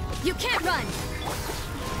 You can't run!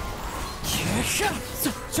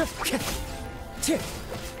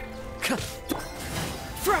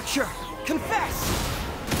 Fracture! Confess!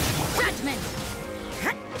 Judgment!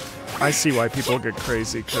 I see why people get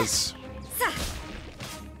crazy, because...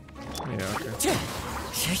 Yeah, okay.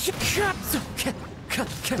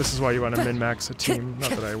 This is why you want to min-max a team. Not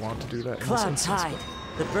that I want to do that in this Cloud instance. tide.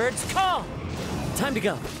 The birds call. Time to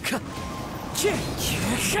go.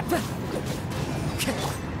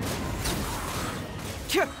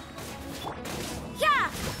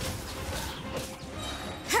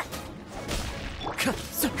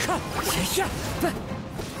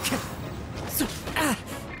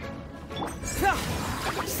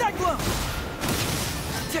 Cyclone!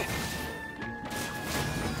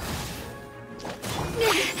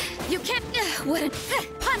 You can't... What a...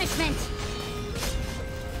 Punishment!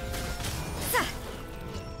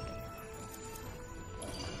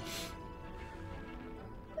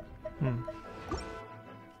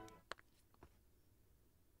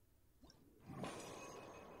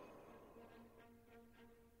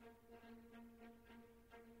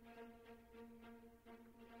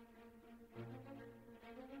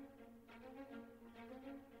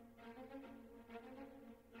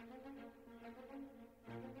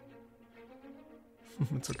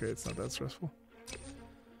 It's okay, it's not that stressful.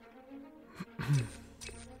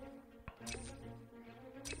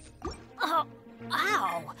 Oh,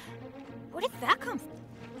 ow! Where did that come from?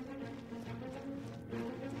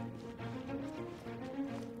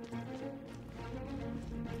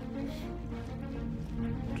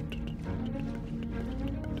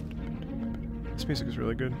 This music is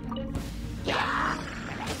really good.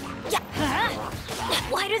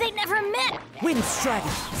 Why do they never admit? Wind Strider!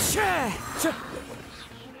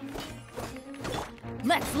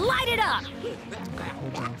 Let's light it up!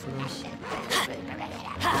 Hold down for this.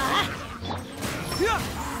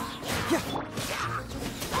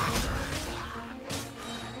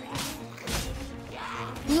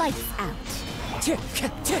 Lights out.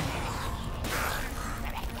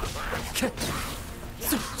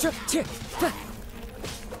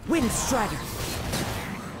 Wind Strider.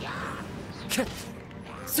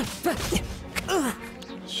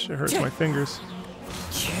 Shit hurts my fingers.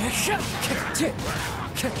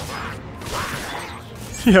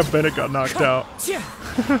 Yeah, Bennett got knocked out.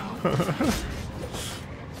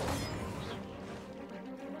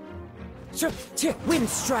 Wind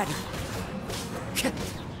Strider.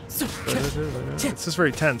 This is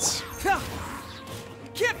very tense. Can't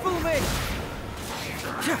fool me.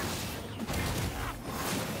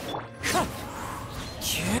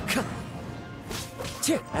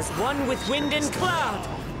 As one with wind and cloud.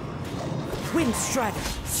 Wind Strider.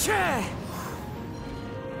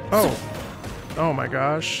 Oh. Oh my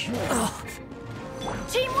gosh.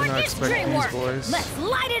 Teamwork Did not is expect these dreamwork. boys. Let's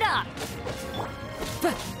light it up.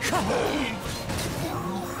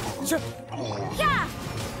 Yeah.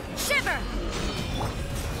 Shiver.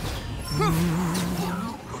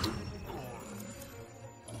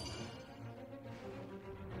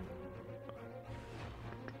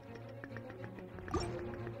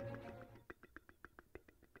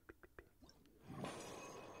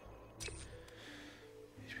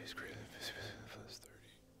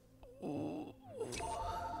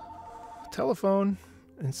 Telephone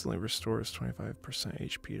instantly restores 25%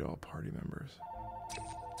 HP to all party members.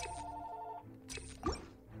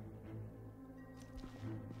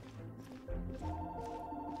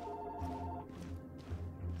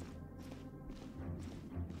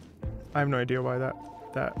 I have no idea why that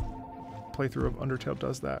playthrough of Undertale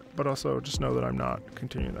does that, but also just know that I'm not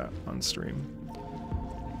continuing that on stream.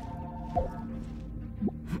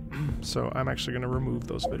 So I'm actually going to remove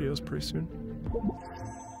those videos pretty soon.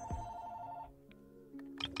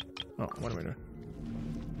 Oh, what am I doing?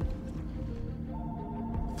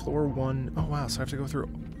 Floor 1. Oh wow, so I have to go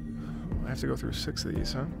through 6 of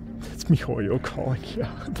these, huh? It's MiHoYo calling,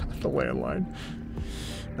 yeah, the landline.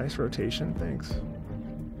 Nice rotation, thanks.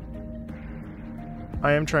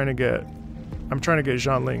 I'm trying to get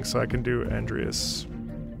Jean Ling so I can do Andreas.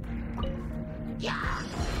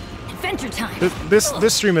 Adventure time. This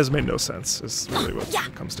stream has made no sense, is really what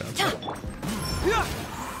it comes down to.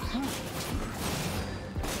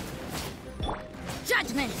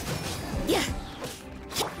 Judgment. Yeah.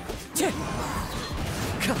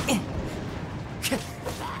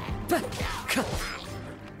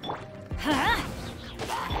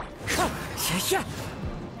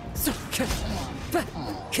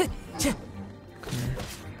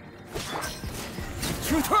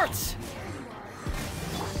 Truth hurts.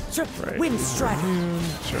 Right. Wind Strider.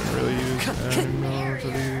 Shouldn't really use animals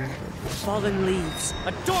of these. Fallen leaves,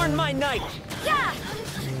 adorn my night. Yeah.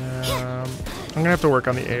 I'm gonna have to work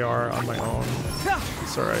on the AR on my own.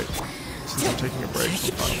 It's alright. Since I'm taking a break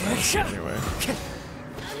from Final Fantasy anyway.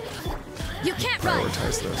 You can't run.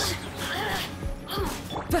 Prioritize this.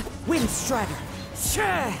 Wind Strider.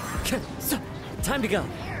 Time to go.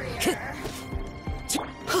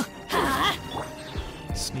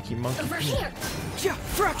 Sneaky monkey. Over here.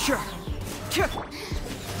 Fracture.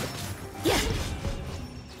 Yeah.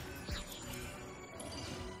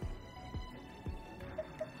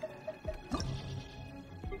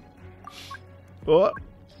 Oh.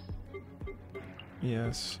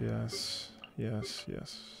 Yes, yes, yes,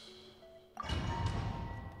 yes.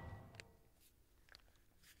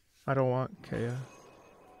 I don't want Kea.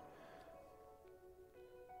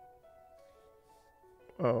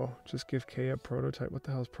 Oh, just give Kea a prototype. What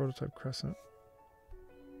the hell is prototype crescent?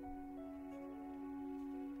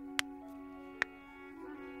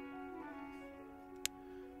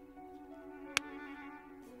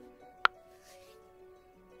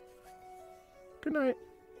 Good night.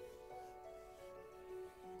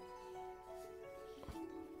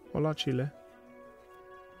 Hola, Chile.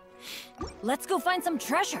 Let's go find some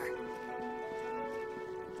treasure.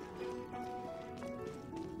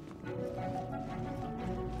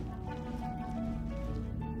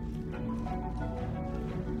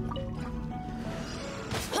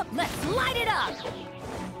 Let's light it up.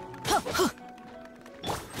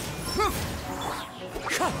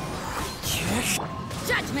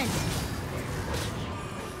 Judgment.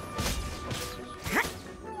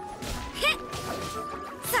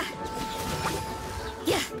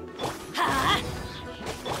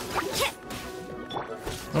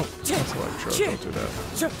 Oh, that's electro. Don't do that.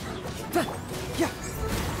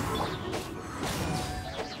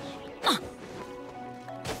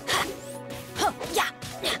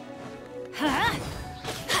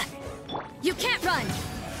 You can't run.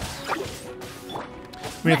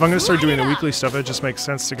 I mean, if I'm gonna start doing the weekly stuff, it just makes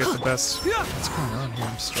sense to get the best. What's going on here?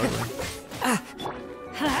 I'm struggling.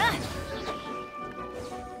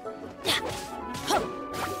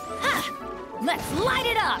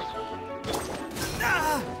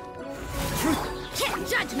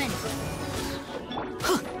 Judgment!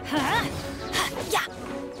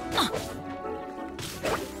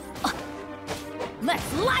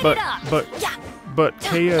 Let's light it up! But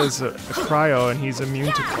Kaya is a cryo and he's immune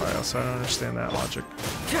to cryo, so I don't understand that logic.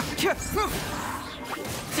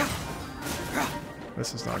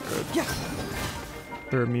 This is not good.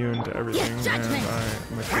 They're immune to everything,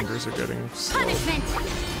 and my fingers are getting slow. Punishment!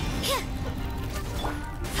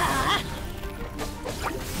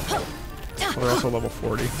 Well, they're also level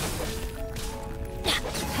 40.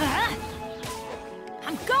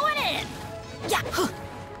 I'm going in!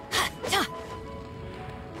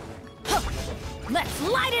 Let's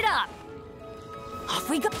light it up! Off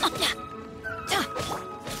we go!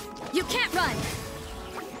 You can't run!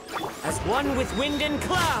 As one with wind and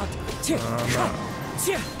cloud!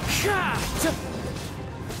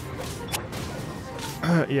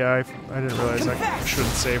 Yeah, I didn't realize I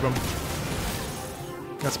shouldn't save him.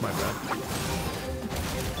 That's my bad.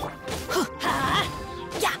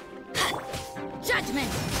 Judgment!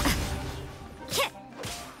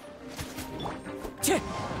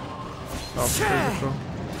 Oh,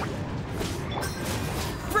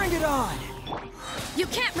 bring it on! You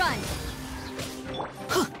can't run!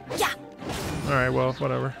 alright, well,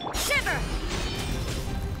 whatever. Shiver!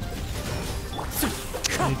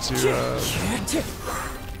 I need to,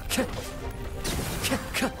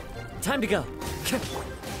 Time to go.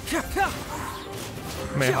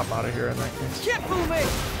 may hop out of here in that case. Get moving!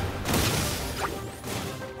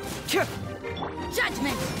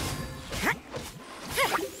 Judgment!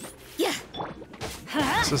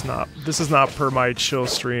 This is not per my chill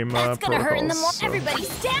stream That's gonna hurt in the protocols. So. Everybody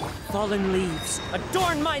stand! Fallen leaves,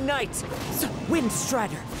 adorn my night! Wind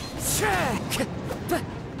Strider!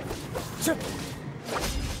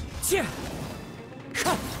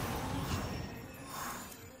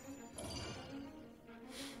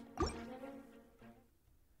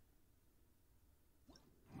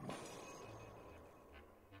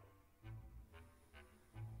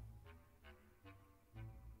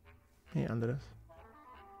 Hey, Andres.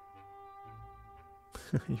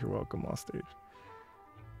 You're welcome off stage.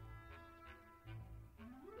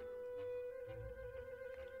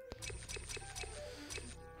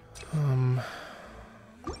 Oh,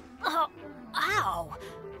 ow!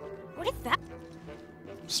 What is that?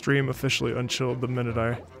 Stream officially unchilled the minute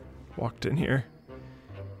I walked in here.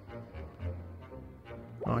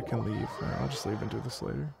 Oh, I can leave. Alright, I'll just leave and do this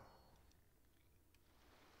later.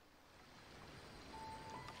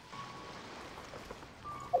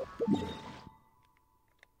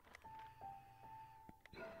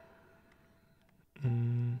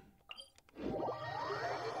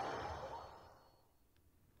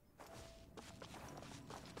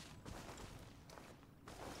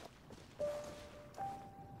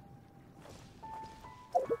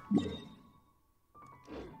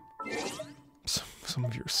 Some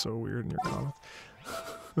of you are so weird in your comments.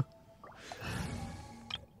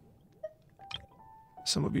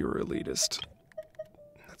 Some of you are elitist.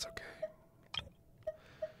 That's okay.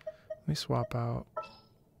 Let me swap out.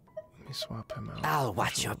 Let me swap him out. I'll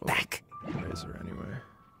watch your back. Razor anyway.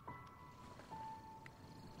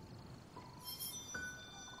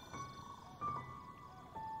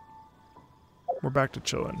 We're back to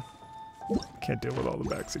chilling. Can't deal with all the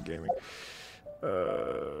backs of gaming.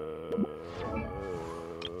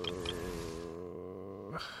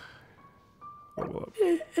 Level up.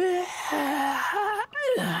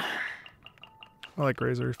 I like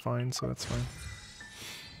Razor fine, so that's fine.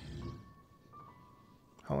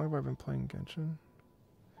 How long have I been playing Genshin?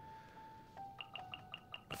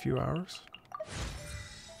 A few hours?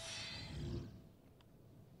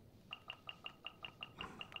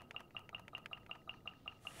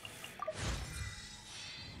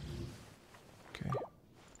 Okay.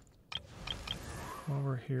 While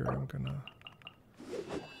we're here, I'm gonna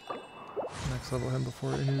next level him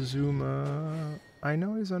before Inazuma. I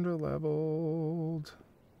know he's under-leveled.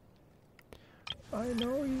 I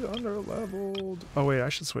know he's under-leveled. Oh wait, I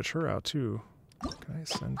should switch her out too. Can I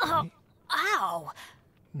send me? Ow!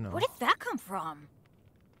 No. Where did that come from?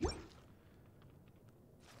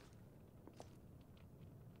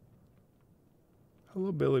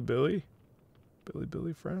 Hello, Billy Billy. Billy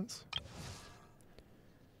Billy friends.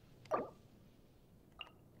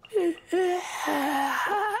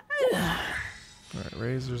 Alright,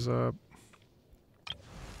 Razor's up.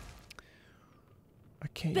 I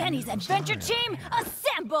can't. Benny's Adventure Team,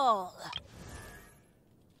 assemble!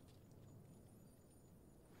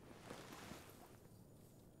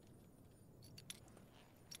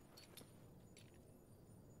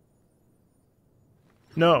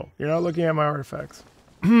 No, you're not looking at my artifacts.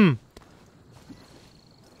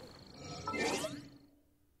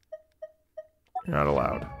 You're not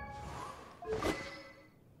allowed.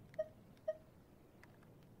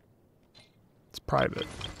 It's private.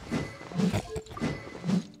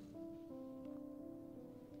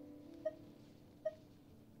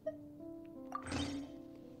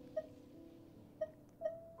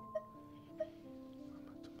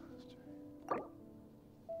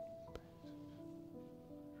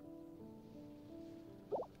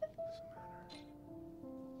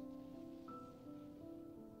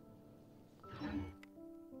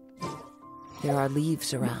 There are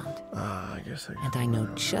leaves around. I guess I and I know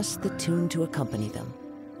just the tune to accompany them,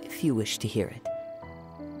 if you wish to hear it.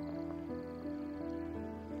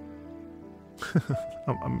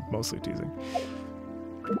 I'm mostly teasing.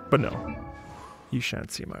 But no, you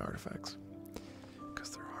shan't see my artifacts.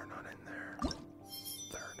 Because there are none in there.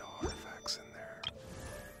 There are no artifacts in there.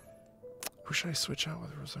 Who should I switch out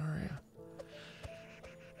with Rosaria?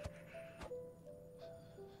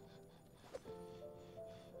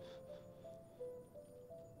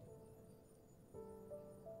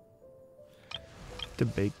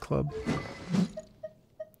 Debate club.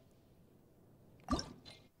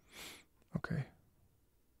 Okay.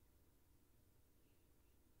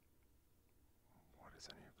 What is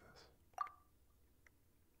any of this?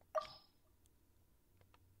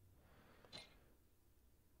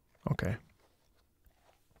 Okay.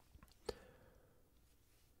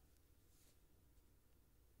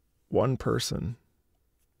 One person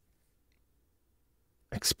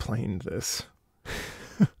explained this.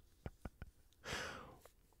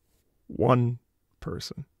 One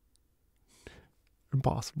person.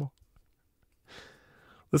 Impossible.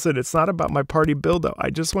 Listen, it's not about my party build-out.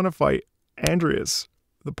 I just want to fight Andreas.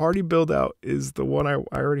 The party build-out is the one I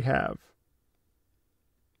already have.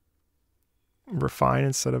 Refine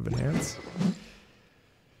instead of enhance.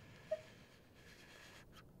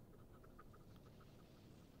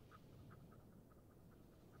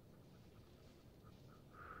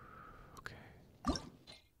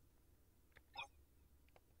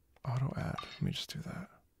 Auto add. Let me just do that.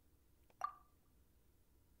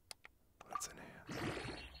 Let's enhance.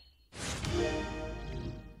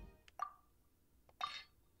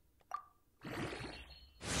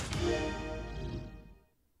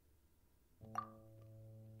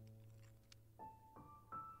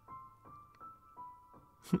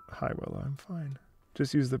 Hi, Willow. I'm fine.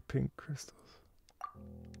 Just use the pink crystals.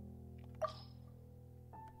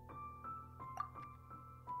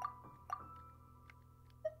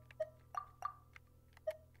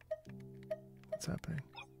 What's happening?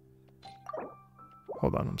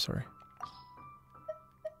 Hold on, I'm sorry.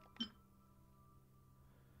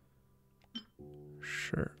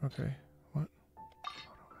 Sure, okay. What?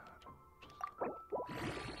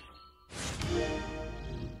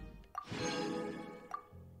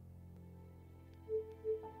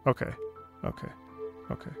 Okay, okay,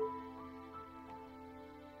 okay.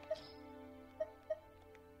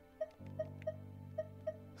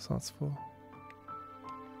 Slots full.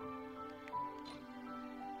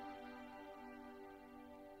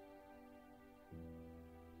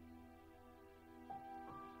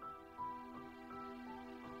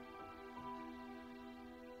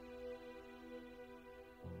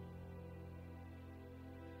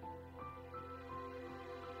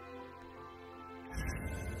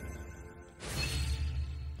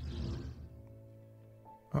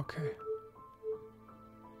 Okay.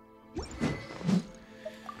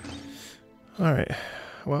 All right.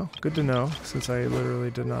 Well, good to know, since I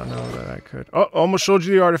literally did not know that I could. Oh, almost showed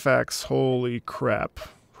you the artifacts. Holy crap.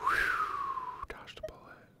 Whew. Dodged a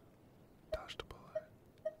bullet. Dodged a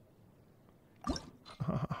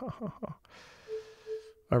bullet.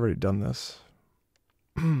 I've already done this.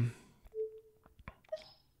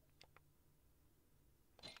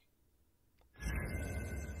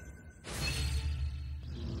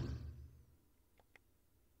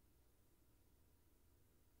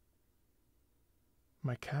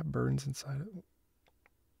 My cat burns inside it.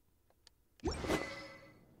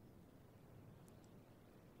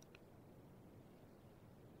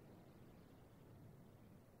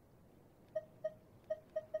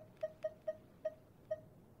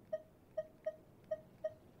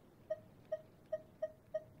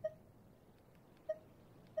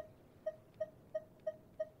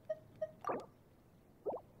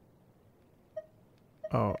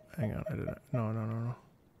 Oh, hang on. I didn't. No.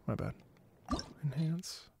 My bad.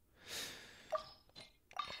 Enhance.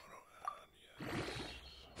 Auto add, yes.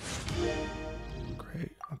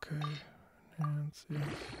 Great, okay. Enhance, yes.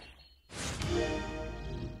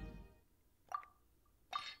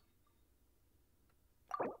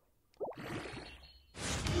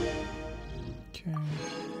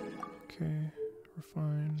 Okay.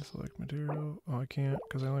 Refine. Select material. Oh, I can't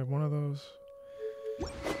because I only have one of those.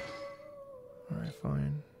 Alright,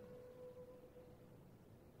 fine.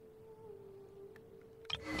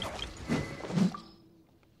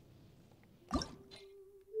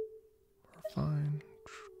 We're fine.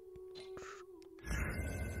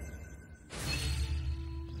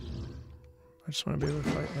 I just want to be able to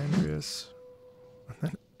fight Andreas and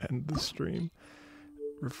then end the stream.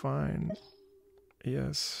 Refine.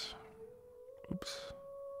 Yes. Oops.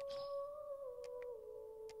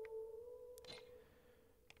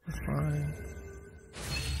 Refine.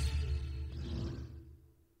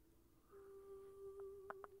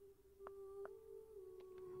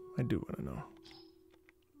 I do want to know.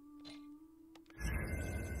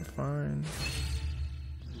 Refine.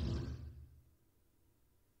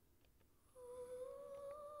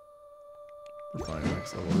 Refine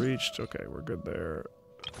max level reached. Okay, we're good there.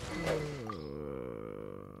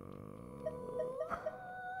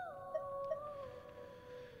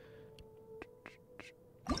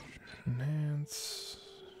 Enhance.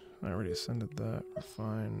 I already ascended that.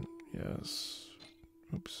 Refine. Yes.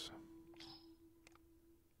 Oops.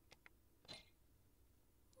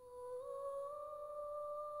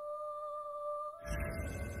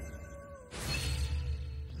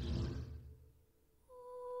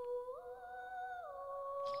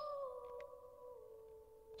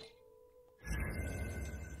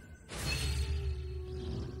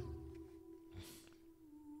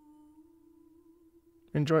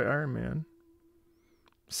 Enjoy Iron Man.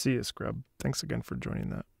 See ya, Scrub. Thanks again for joining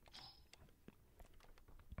that.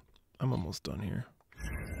 I'm almost done here.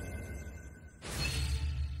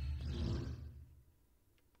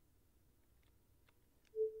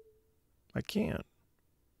 I can't.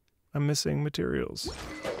 I'm missing materials.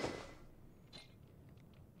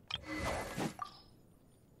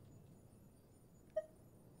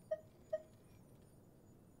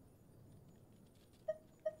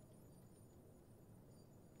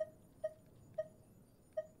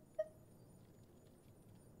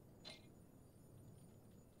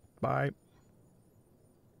 Bye.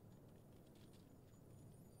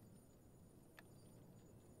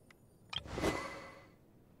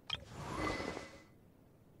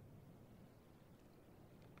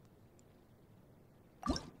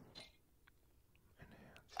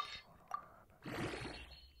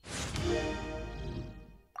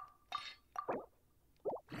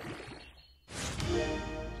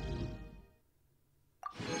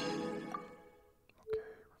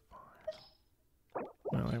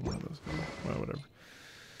 Well, I have one of those. Well, whatever.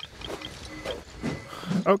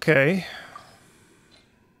 Okay.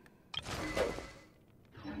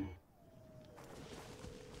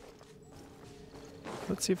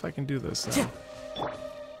 Let's see if I can do this now.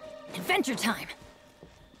 Adventure time!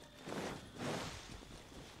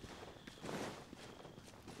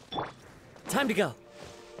 Time to go.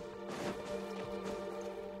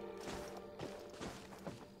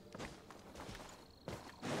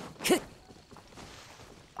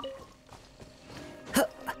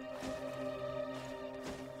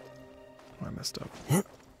 I messed up. I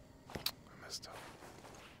messed up.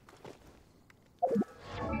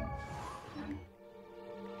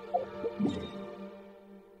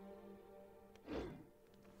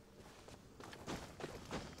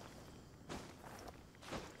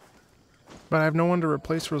 But I have no one to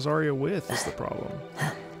replace Rosaria with, is the problem.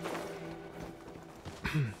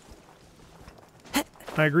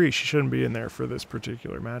 I agree, she shouldn't be in there for this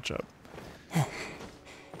particular matchup.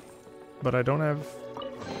 But I don't have...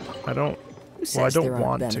 I don't... Well, I don't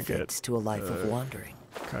want to get to a life of wandering.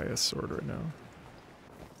 Kaya's sword right now.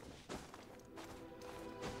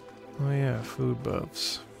 Oh yeah, food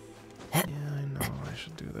buffs. Yeah, I know, I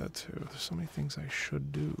should do that too. There's so many things I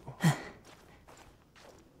should do.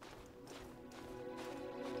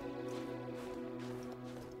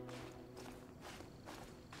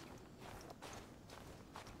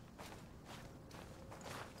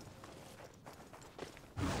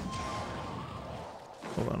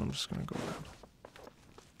 Hold on, I'm just gonna go down.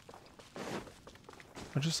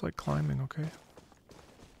 I just like climbing, okay?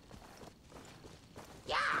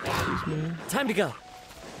 Excuse me. Time to go.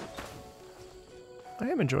 I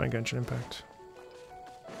am enjoying Genshin Impact.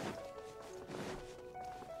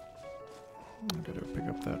 I gotta pick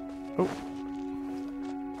up that. Oh!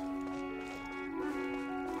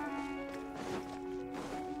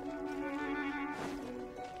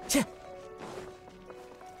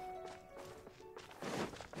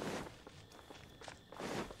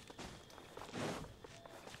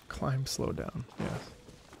 Climb, slow down, yes.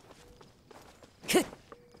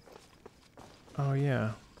 Oh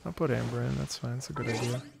yeah, I'll put Amber in, that's fine, that's a good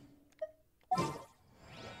idea.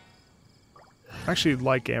 I actually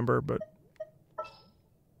like Amber, but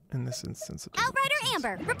in this instance, it doesn't make Outrider sense.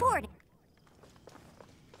 Amber, reporting.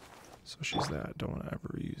 So she's that. Don't want to ever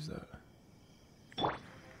reuse that.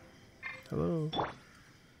 Hello.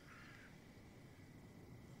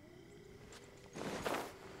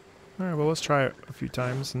 Alright, well, let's try it a few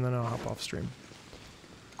times and then I'll hop off stream.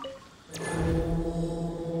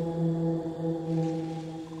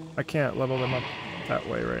 I can't level them up that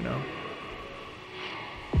way right now.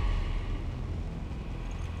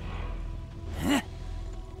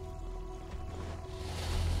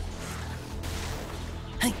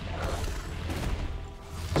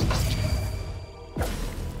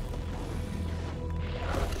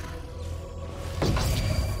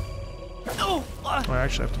 I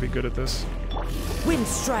actually have to be good at this. Wind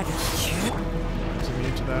Strider. I was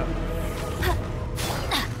immune to that.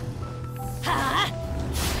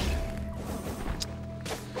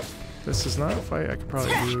 This is not a fight I could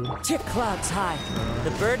probably do. Tick clouds high.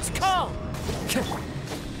 The birds call.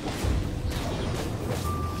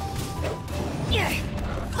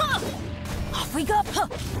 Off we go.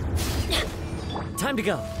 Time to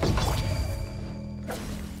go.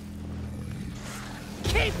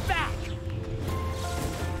 Keep back.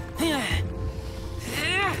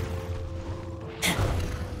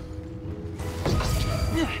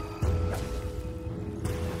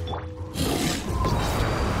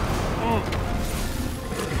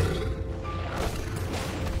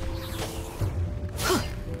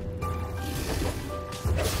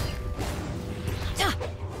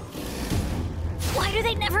 Why do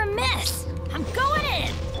they never miss? I'm going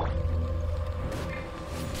in.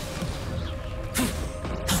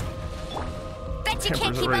 Bet you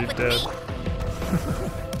can't keep up with me.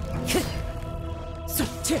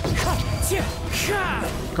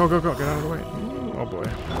 Go, go, go. Get out of the way. Oh, boy.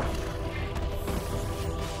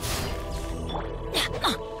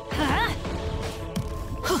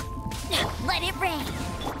 Let it rain.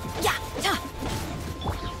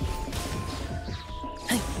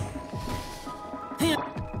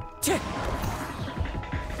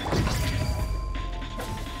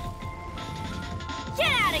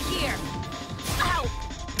 Get out of here. Ow.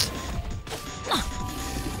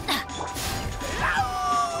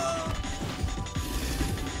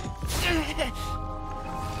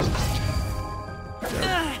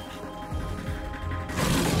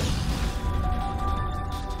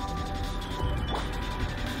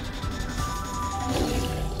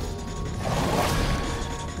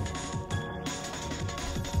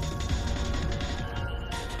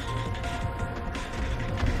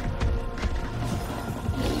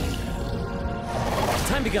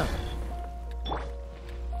 Time to go.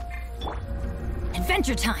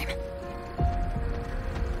 Adventure time.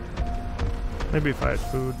 Maybe if I had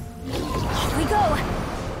food. Off we go.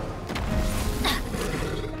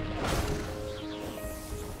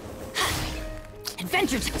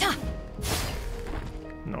 Adventure time.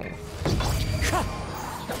 No.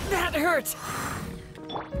 That hurt.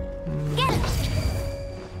 Get him.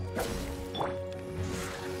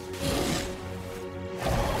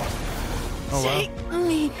 Oh, wow. Take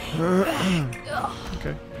me back.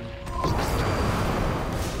 Okay.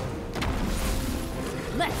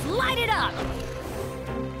 Let's light it up.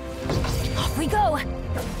 Off we go.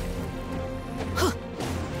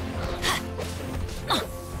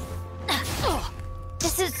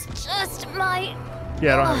 This is just my...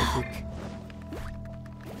 Yeah, I don't have any food.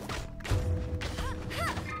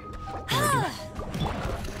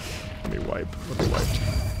 Let me wipe. Let me wipe.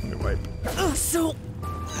 Let me wipe. Oh, so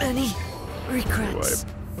many Let me regrets.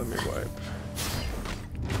 wipe. Let me wipe.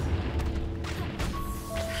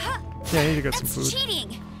 Yeah, I need to get some That's food. cheating.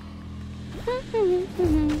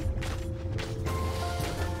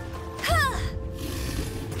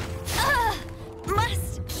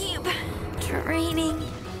 Must keep training.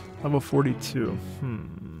 Level 42. Only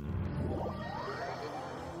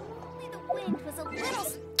the wind was a little.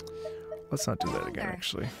 Let's not do that again,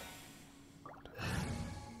 actually.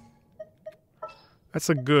 That's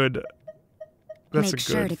a good... That's Make a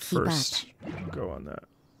sure good to keep up. first go on that.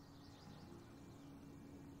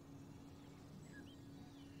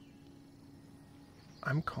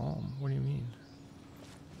 I'm calm. What do you mean?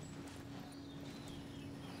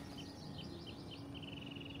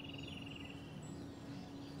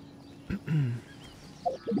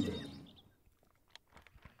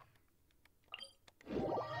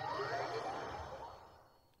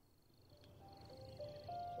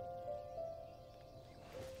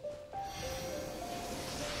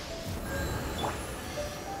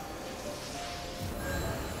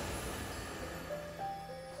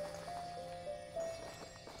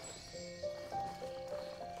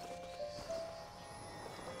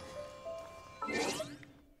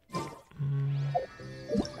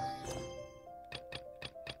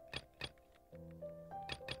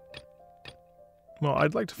 Well,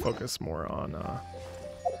 I'd like to focus more on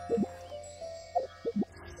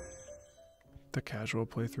the casual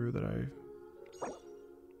playthrough that I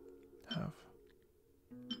have.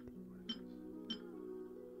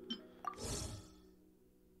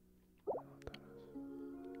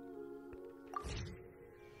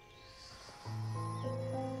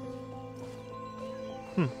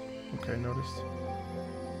 Okay, noticed.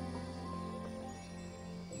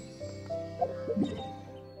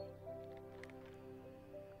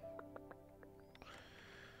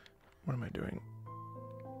 What am I doing?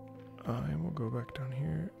 I will go back down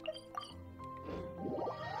here.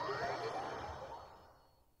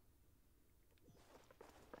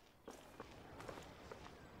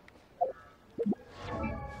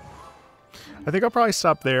 I think I'll probably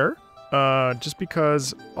stop there. Just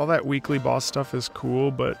because all that weekly boss stuff is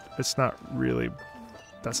cool, but it's not really,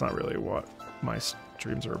 that's not really what my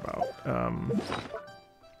streams are about.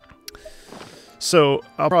 So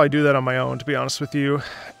I'll probably do that on my own, to be honest with you,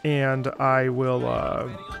 and I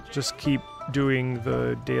will just keep doing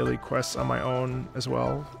the daily quests on my own as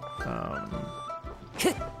well,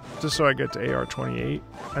 just so I get to AR 28,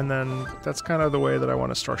 and then that's kind of the way that I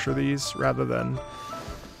want to structure these, rather than...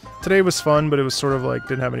 Today was fun, but it was sort of like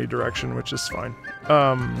didn't have any direction, which is fine.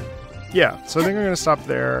 Yeah, so I think I'm gonna stop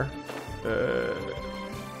there.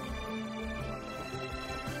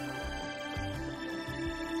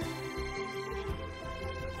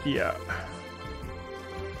 Yeah.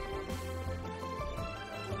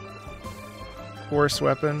 Worst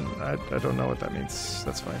weapon? I don't know what that means.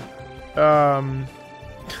 That's fine. I'm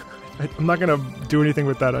not gonna do anything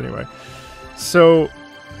with that anyway. So,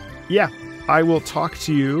 yeah. I will talk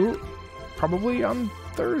to you probably on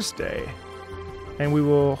Thursday, and we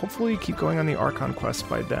will hopefully keep going on the Archon quest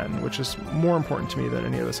by then, which is more important to me than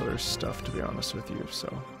any of this other stuff, to be honest with you.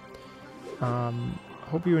 So,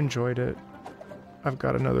 hope you enjoyed it. I've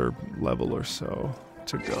got another level or so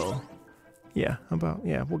to go. Yeah,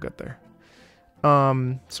 we'll get there.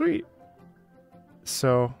 Sweet.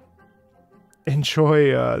 So,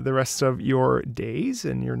 enjoy the rest of your days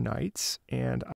and your nights, and